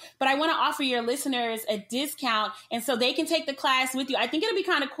code, but I want to offer your listeners a discount and so they can take the class with you. I think it'll be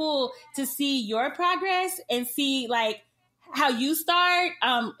kind of cool to see your progress and see how you start,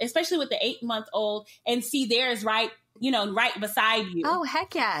 especially with the 8-month-old, and see theirs right beside you. Oh,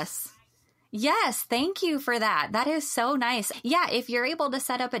 heck yes. Yes, thank you for that. That is so nice. Yeah, if you're able to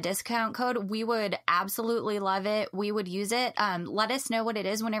set up a discount code, we would absolutely love it. We would use it. Let us know what it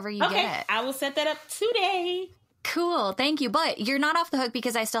is whenever you get it. I will set that up today. Cool, thank you. But you're not off the hook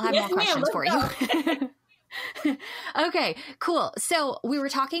because I still have more questions for you. Okay, cool. So we were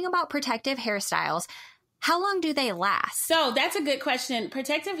talking about protective hairstyles. How long do they last? So that's a good question.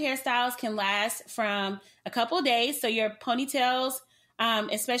 Protective hairstyles can last from a couple of days. So your ponytails,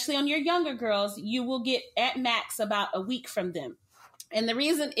 especially on your younger girls, you will get at max about a week from them. And the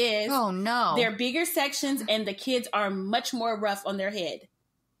reason is they're bigger sections and the kids are much more rough on their head.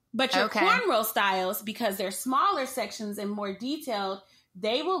 But your cornrow styles, because they're smaller sections and more detailed,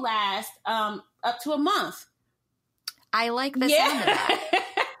 they will last up to a month. I like the sound of that.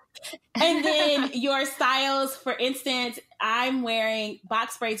 And then your styles, for instance, I'm wearing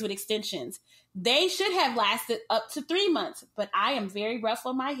box braids with extensions. They should have lasted up to 3 months, but I am very rough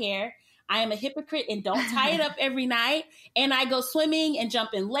on my hair. I am a hypocrite and don't tie it up every night. And I go swimming and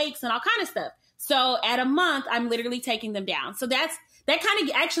jump in lakes and all kind of stuff. So at a month, I'm literally taking them down. So that kind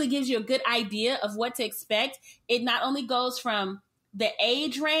of actually gives you a good idea of what to expect. It not only goes from the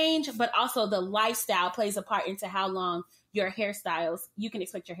age range, but also the lifestyle plays a part into how long you can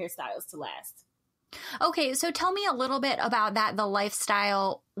expect your hairstyles to last. Okay, so tell me a little bit about that, the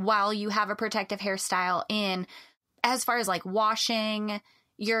lifestyle while you have a protective hairstyle in, as far as like washing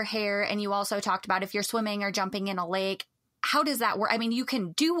your hair. And you also talked about if you're swimming or jumping in a lake, how does that work? I mean, you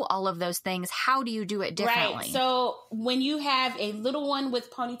can do all of those things. How do you do it differently? Right. So when you have a little one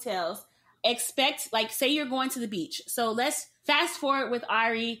with ponytails, expect, like, say you're going to the beach. So let's fast forward with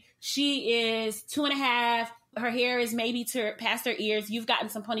Ari. She is 2.5. Her hair is maybe past her ears. You've gotten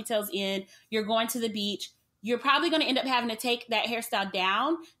some ponytails in. You're going to the beach. You're probably going to end up having to take that hairstyle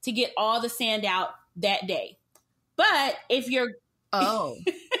down to get all the sand out that day. But if you're... Oh.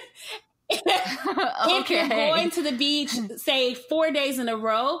 If you're going to the beach, say 4 days in a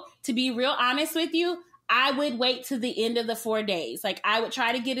row, to be real honest with you, I would wait to the end of the 4 days. Like, I would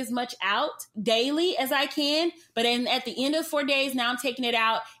try to get as much out daily as I can. But then at the end of 4 days, now I'm taking it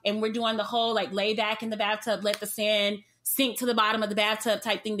out and we're doing the whole like lay back in the bathtub, let the sand sink to the bottom of the bathtub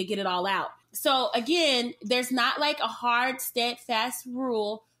type thing to get it all out. So again, there's not like a hard, steadfast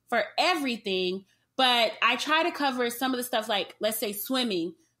rule for everything, but I try to cover some of the stuff like, let's say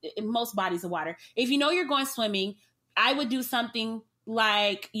swimming in most bodies of water. If you know you're going swimming, I would do something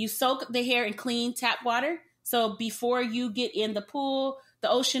like you soak the hair in clean tap water. So before you get in the pool, the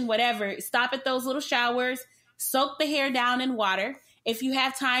ocean, whatever, stop at those little showers, soak the hair down in water. If you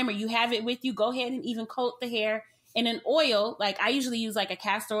have time or you have it with you, go ahead and even coat the hair in an oil. Like I usually use like a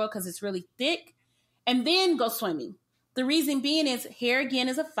castor oil because it's really thick, and then go swimming. The reason being is hair, again,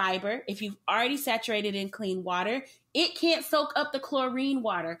 is a fiber. If you've already saturated in clean water, it can't soak up the chlorine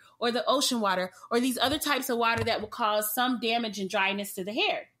water or the ocean water or these other types of water that will cause some damage and dryness to the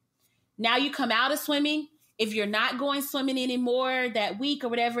hair. Now you come out of swimming. If you're not going swimming anymore that week or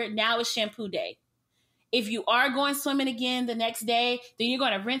whatever, now it's shampoo day. If you are going swimming again the next day, then you're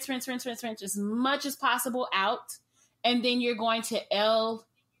going to rinse as much as possible out. And then you're going to L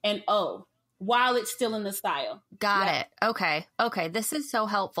and O while it's still in the style. Got it. Okay. This is so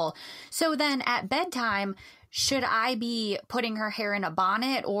helpful. So then at bedtime, should I be putting her hair in a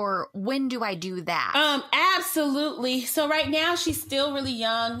bonnet, or when do I do that? Absolutely. So right now she's still really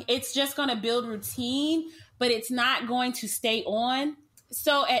young. It's just going to build routine, but it's not going to stay on.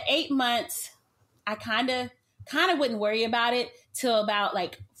 So at 8 months, I kind of wouldn't worry about it till about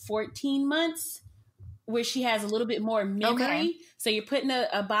like 14 months, where she has a little bit more memory. Okay. So you're putting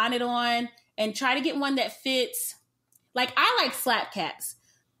a bonnet on, and try to get one that fits. Like, I like slap caps.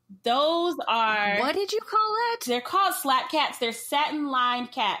 Those are... What did you call it? They're called slap caps. They're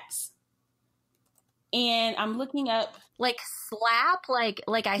satin-lined caps. And I'm looking up... Like slap? Like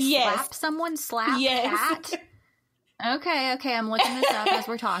I slap someone? Slap cat? Okay. I'm looking this up as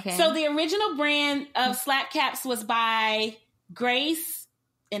we're talking. So the original brand of slap caps was by Grace,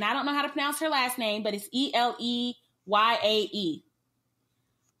 and I don't know how to pronounce her last name, but it's Eleyae.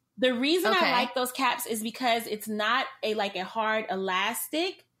 The reason I like those caps is because it's not a hard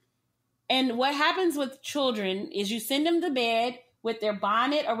elastic. And what happens with children is you send them to bed with their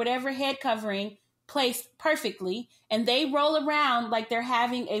bonnet or whatever head covering placed perfectly, and they roll around like they're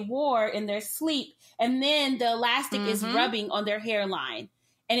having a war in their sleep. And then the elastic is rubbing on their hairline,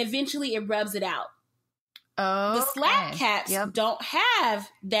 and eventually it rubs it out. Oh, the slap caps don't have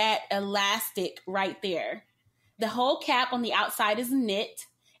that elastic right there. The whole cap on the outside is knit,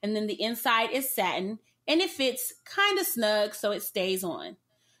 and then the inside is satin, and it fits kind of snug, so it stays on.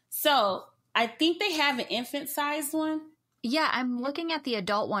 So I think they have an infant-sized one. Yeah, I'm looking at the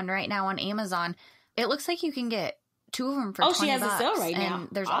adult one right now on Amazon. It looks like you can get 2 of them for $20. Oh, she has a sale right now.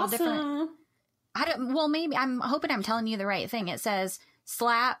 There's awesome. all different. Maybe I'm hoping I'm telling you the right thing. It says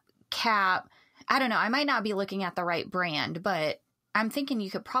slap cap. I don't know. I might not be looking at the right brand, but I'm thinking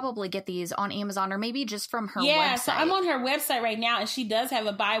you could probably get these on Amazon or maybe just from her website. Yeah, so I'm on her website right now, and she does have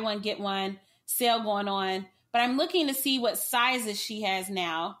a buy one, get one sale going on. But I'm looking to see what sizes she has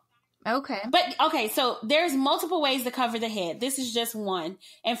now. Okay. So there's multiple ways to cover the head. This is just one.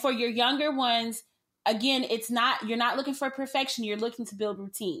 And for your younger ones, again, you're not looking for perfection. You're looking to build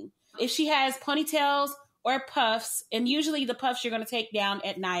routine. If she has ponytails or puffs, and usually the puffs you're going to take down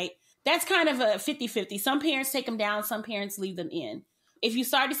at night, that's kind of a 50-50. Some parents take them down, some parents leave them in. If you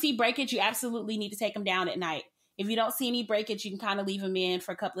start to see breakage, you absolutely need to take them down at night. If you don't see any breakage, you can kind of leave them in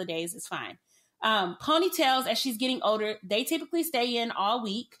for a couple of days. It's fine. Ponytails, as she's getting older, they typically stay in all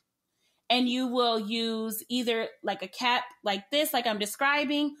week. And you will use either like a cap like this, like I'm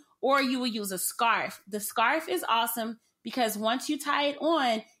describing, or you will use a scarf. The scarf is awesome because once you tie it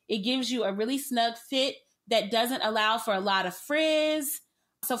on, it gives you a really snug fit that doesn't allow for a lot of frizz.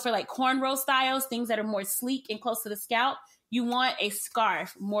 So for like cornrow styles, things that are more sleek and close to the scalp, you want a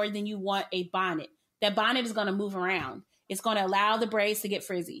scarf more than you want a bonnet. That bonnet is going to move around. It's going to allow the braids to get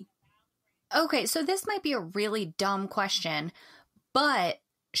frizzy. Okay, so this might be a really dumb question, but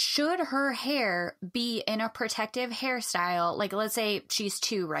should her hair be in a protective hairstyle? Like, let's say she's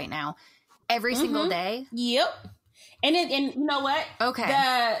 2 right now, every single day? Yep. And you know what?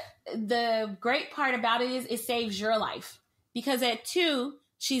 Okay. The great part about it is it saves your life, because at 2,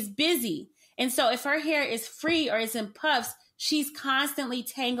 she's busy. And so if her hair is free or is in puffs, she's constantly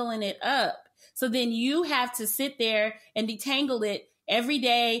tangling it up. So then you have to sit there and detangle it every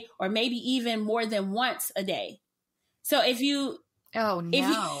day, or maybe even more than once a day. So if you... Oh,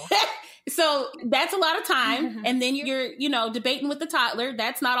 no. So that's a lot of time. And then you're, debating with the toddler.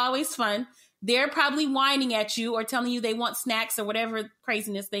 That's not always fun. They're probably whining at you or telling you they want snacks or whatever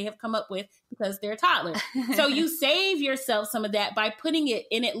craziness they have come up with because they're a toddler. So you save yourself some of that by putting it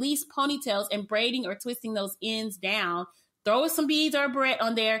in at least ponytails and braiding or twisting those ends down. Throw some beads or a barrette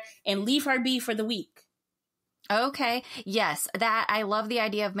on there and leave her be for the week. Okay. Yes. I love the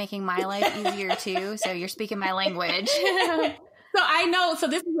idea of making my life easier too. So you're speaking my language. So I know, so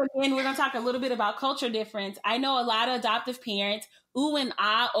this is, again, we're going to talk a little bit about culture difference. I know a lot of adoptive parents ooh and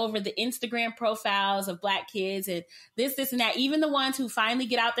ah over the Instagram profiles of Black kids and this and that, even the ones who finally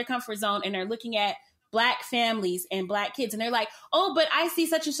get out their comfort zone and are looking at Black families and Black kids. And they're like, oh, but I see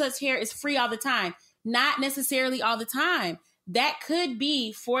such and such hair is free all the time. Not necessarily all the time. That could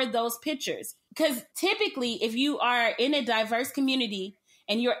be for those pictures. Because typically, if you are in a diverse community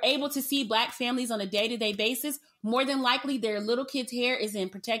and you're able to see Black families on a day-to-day basis, more than likely their little kids' hair is in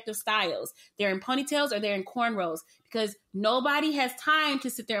protective styles. They're in ponytails or they're in cornrows, because nobody has time to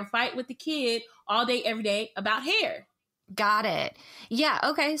sit there and fight with the kid all day, every day about hair. Got it. Yeah.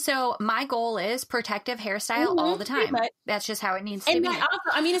 Okay. So my goal is protective hairstyle all the time. That's just how it needs to be. Also,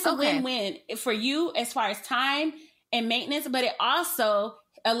 it's a win-win for you as far as time and maintenance, but it also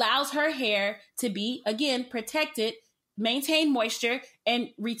allows her hair to be, again, protected, maintain moisture, and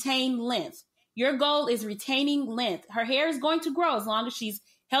retain length. Your goal is retaining length. Her hair is going to grow as long as she's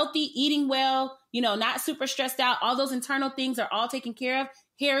healthy, eating well, not super stressed out. All those internal things are all taken care of.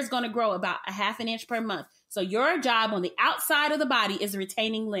 Hair is going to grow about a half an inch per month. So your job on the outside of the body is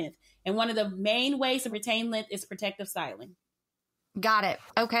retaining length. And one of the main ways to retain length is protective styling. Got it.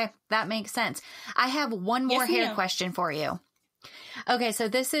 Okay. That makes sense. I have one more hair question for you. Okay. So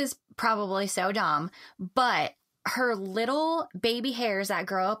this is probably so dumb, but her little baby hairs that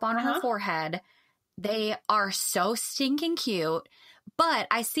grow up on her forehead, they are so stinking cute. But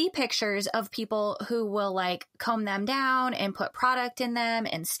I see pictures of people who will like comb them down and put product in them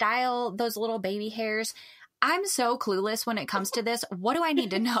and style those little baby hairs. I'm so clueless when it comes to this. What do I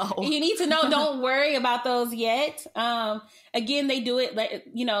need to know? You need to know, don't worry about those yet. Again, they do it,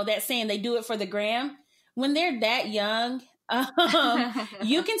 that saying, they do it for the gram. When they're that young,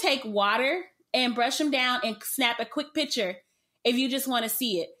 you can take water and brush them down and snap a quick picture if you just want to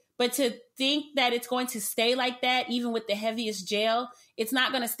see it. But to think that it's going to stay like that, even with the heaviest gel, it's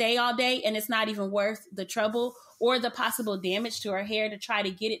not going to stay all day, and it's not even worth the trouble or the possible damage to her hair to try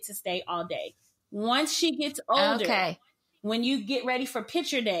to get it to stay all day. Once she gets older, when you get ready for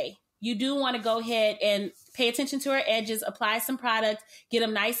picture day, you do want to go ahead and pay attention to her edges, apply some product, get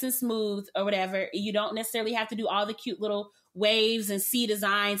them nice and smooth or whatever. You don't necessarily have to do all the cute little waves and C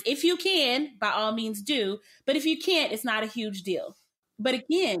designs. If you can, by all means do. But if you can't, it's not a huge deal. But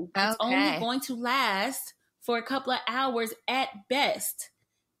again, it's only going to last for a couple of hours at best,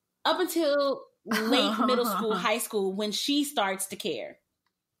 up until late middle school, high school, when she starts to care.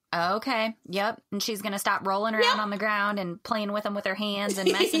 Okay. Yep. And she's going to stop rolling around on the ground and playing with them with her hands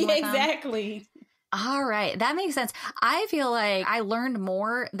and messing with them. Exactly. All right. That makes sense. I feel like I learned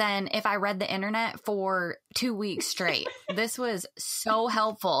more than if I read the internet for 2 weeks straight. This was so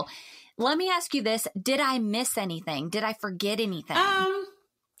helpful. Let me ask you this. Did I miss anything? Did I forget anything?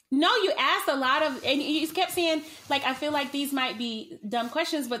 No, you asked a lot of, and you kept saying, like, I feel like these might be dumb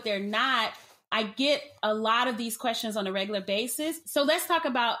questions, but they're not. I get a lot of these questions on a regular basis. So let's talk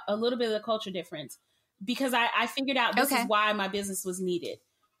about a little bit of the culture difference, because I figured out this is why my business was needed.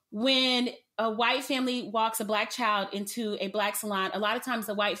 When a white family walks a Black child into a Black salon, a lot of times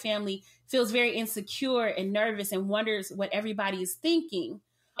the white family feels very insecure and nervous and wonders what everybody is thinking.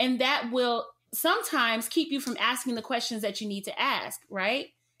 And that will sometimes keep you from asking the questions that you need to ask, right?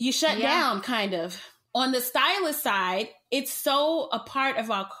 You shut down, kind of. On the stylist side, it's so a part of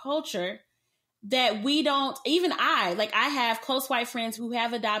our culture that we don't, even I have close white friends who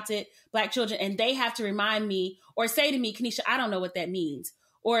have adopted Black children, and they have to remind me or say to me, Kanisha, I don't know what that means.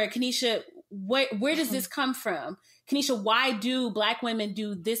 Or Kanisha, where does this come from? Kanisha, why do Black women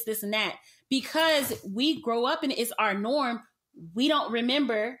do this, this, and that? Because we grow up and it's our norm. We don't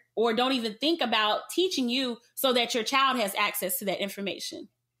remember or don't even think about teaching you so that your child has access to that information.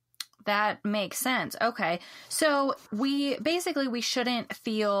 That makes sense. Okay. So we shouldn't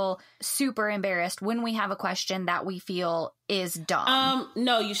feel super embarrassed when we have a question that we feel is dumb.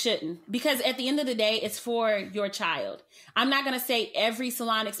 No, you shouldn't. Because at the end of the day, it's for your child. I'm not going to say every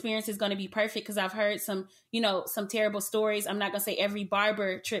salon experience is going to be perfect because I've heard some terrible stories. I'm not going to say every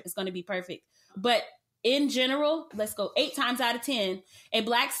barber trip is going to be perfect. But in general, let's go 8 times out of 10, a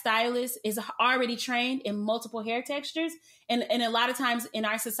Black stylist is already trained in multiple hair textures. And a lot of times in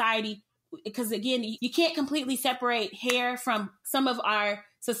our society, because again, you can't completely separate hair from some of our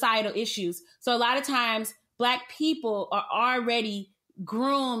societal issues. So a lot of times Black people are already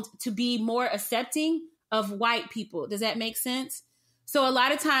groomed to be more accepting of white people. Does that make sense? So a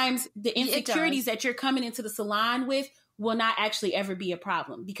lot of times the insecurities that you're coming into the salon with will not actually ever be a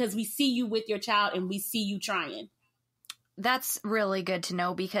problem because we see you with your child and we see you trying. That's really good to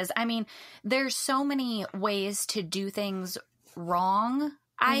know because, I mean, there's so many ways to do things wrong,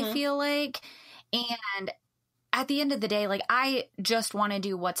 I feel like. And at the end of the day, like, I just want to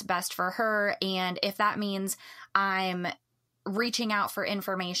do what's best for her. And if that means I'm reaching out for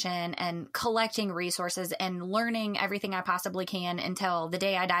information and collecting resources and learning everything I possibly can until the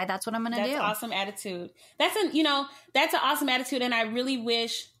day I die, that's what I'm going to do. That's an awesome attitude. That's an awesome attitude. And I really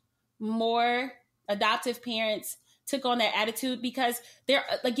wish more adoptive parents took on that attitude because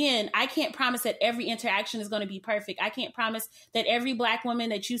I can't promise that every interaction is going to be perfect. I can't promise that every Black woman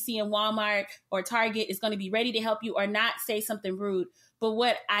that you see in Walmart or Target is going to be ready to help you or not say something rude. But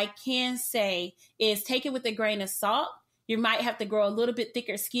what I can say is take it with a grain of salt. You might have to grow a little bit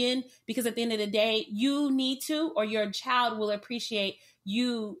thicker skin because at the end of the day, you need to, or your child will appreciate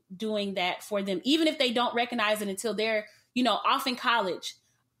you doing that for them. Even if they don't recognize it until they're, off in college,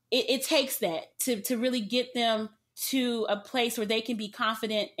 it takes that to really get them to a place where they can be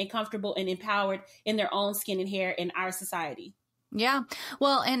confident and comfortable and empowered in their own skin and hair in our society. Yeah.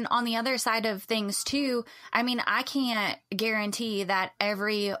 Well, and on the other side of things too, I mean, I can't guarantee that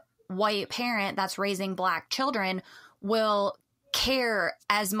every white parent that's raising Black children will care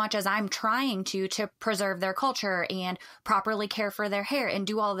as much as I'm trying to preserve their culture and properly care for their hair and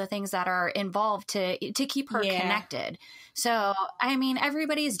do all the things that are involved to keep her connected. So, I mean,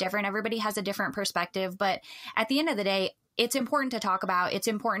 everybody's different. Everybody has a different perspective. But at the end of the day, it's important to talk about. It's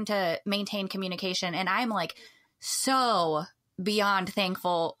important to maintain communication. And I'm like so beyond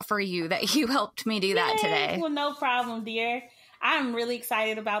thankful for you that you helped me do that today. Well, no problem, dear. I'm really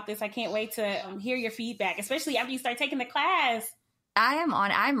excited about this. I can't wait to hear your feedback, especially after you start taking the class.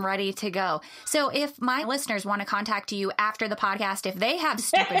 I'm ready to go. So if my listeners want to contact you after the podcast, if they have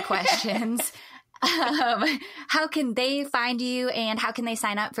stupid questions, how can they find you and how can they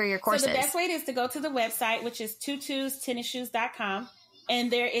sign up for your courses? So the best way is to go to the website, which is tutustennisshoes.com.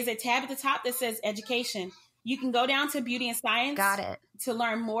 And there is a tab at the top that says education. You can go down to beauty and science. Got it. To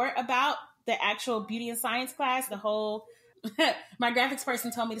learn more about the actual beauty and science class, the whole... My graphics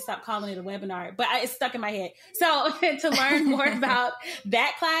person told me to stop calling it a webinar, but it's stuck in my head. So to learn more about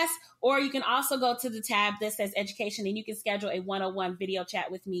that class, or you can also go to the tab that says education and you can schedule a 101 video chat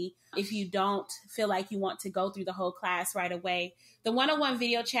with me if you don't feel like you want to go through the whole class right away. The 101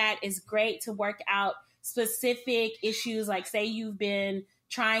 video chat is great to work out specific issues, like say you've been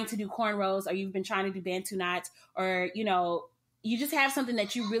trying to do cornrows or you've been trying to do bantu knots, or, you just have something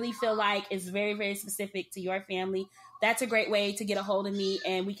that you really feel like is very, very specific to your family. That's a great way to get a hold of me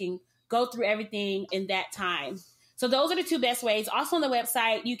and we can go through everything in that time. So those are the two best ways. Also on the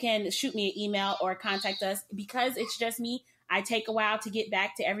website, you can shoot me an email or contact us. Because it's just me, I take a while to get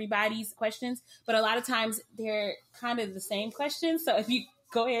back to everybody's questions, but a lot of times they're kind of the same questions. So if you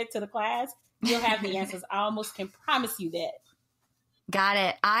go ahead to the class, you'll have the answers. I almost can promise you that. Got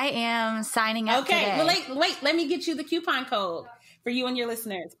it. I am signing up today. Well, wait, let me get you the coupon code for you and your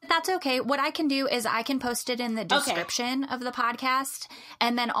listeners. That's okay. What I can do is I can post it in the description of the podcast.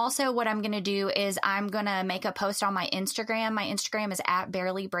 And then also what I'm going to do is I'm going to make a post on my Instagram. My Instagram is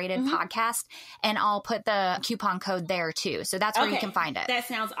 @BarelyBraidedPodcast. And I'll put the coupon code there too. So that's where you can find it. That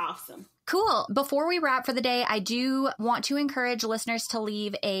sounds awesome. Cool. Before we wrap for the day, I do want to encourage listeners to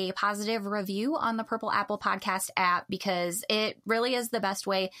leave a positive review on the Purple Apple Podcast app, because it really is the best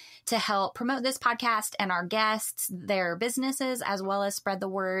way to help promote this podcast and our guests, their businesses, as well as spread the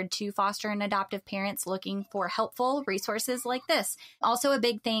word to foster and adoptive parents looking for helpful resources like this. Also, a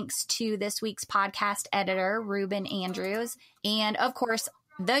big thanks to this week's podcast editor, Ruben Andrews. And of course,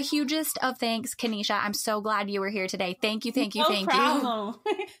 the hugest of thanks, Kanisha. I'm so glad you were here today. Thank you, thank you, No thank problem.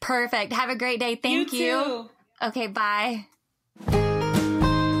 you. Perfect. Have a great day. Thank you. You too. Okay, bye.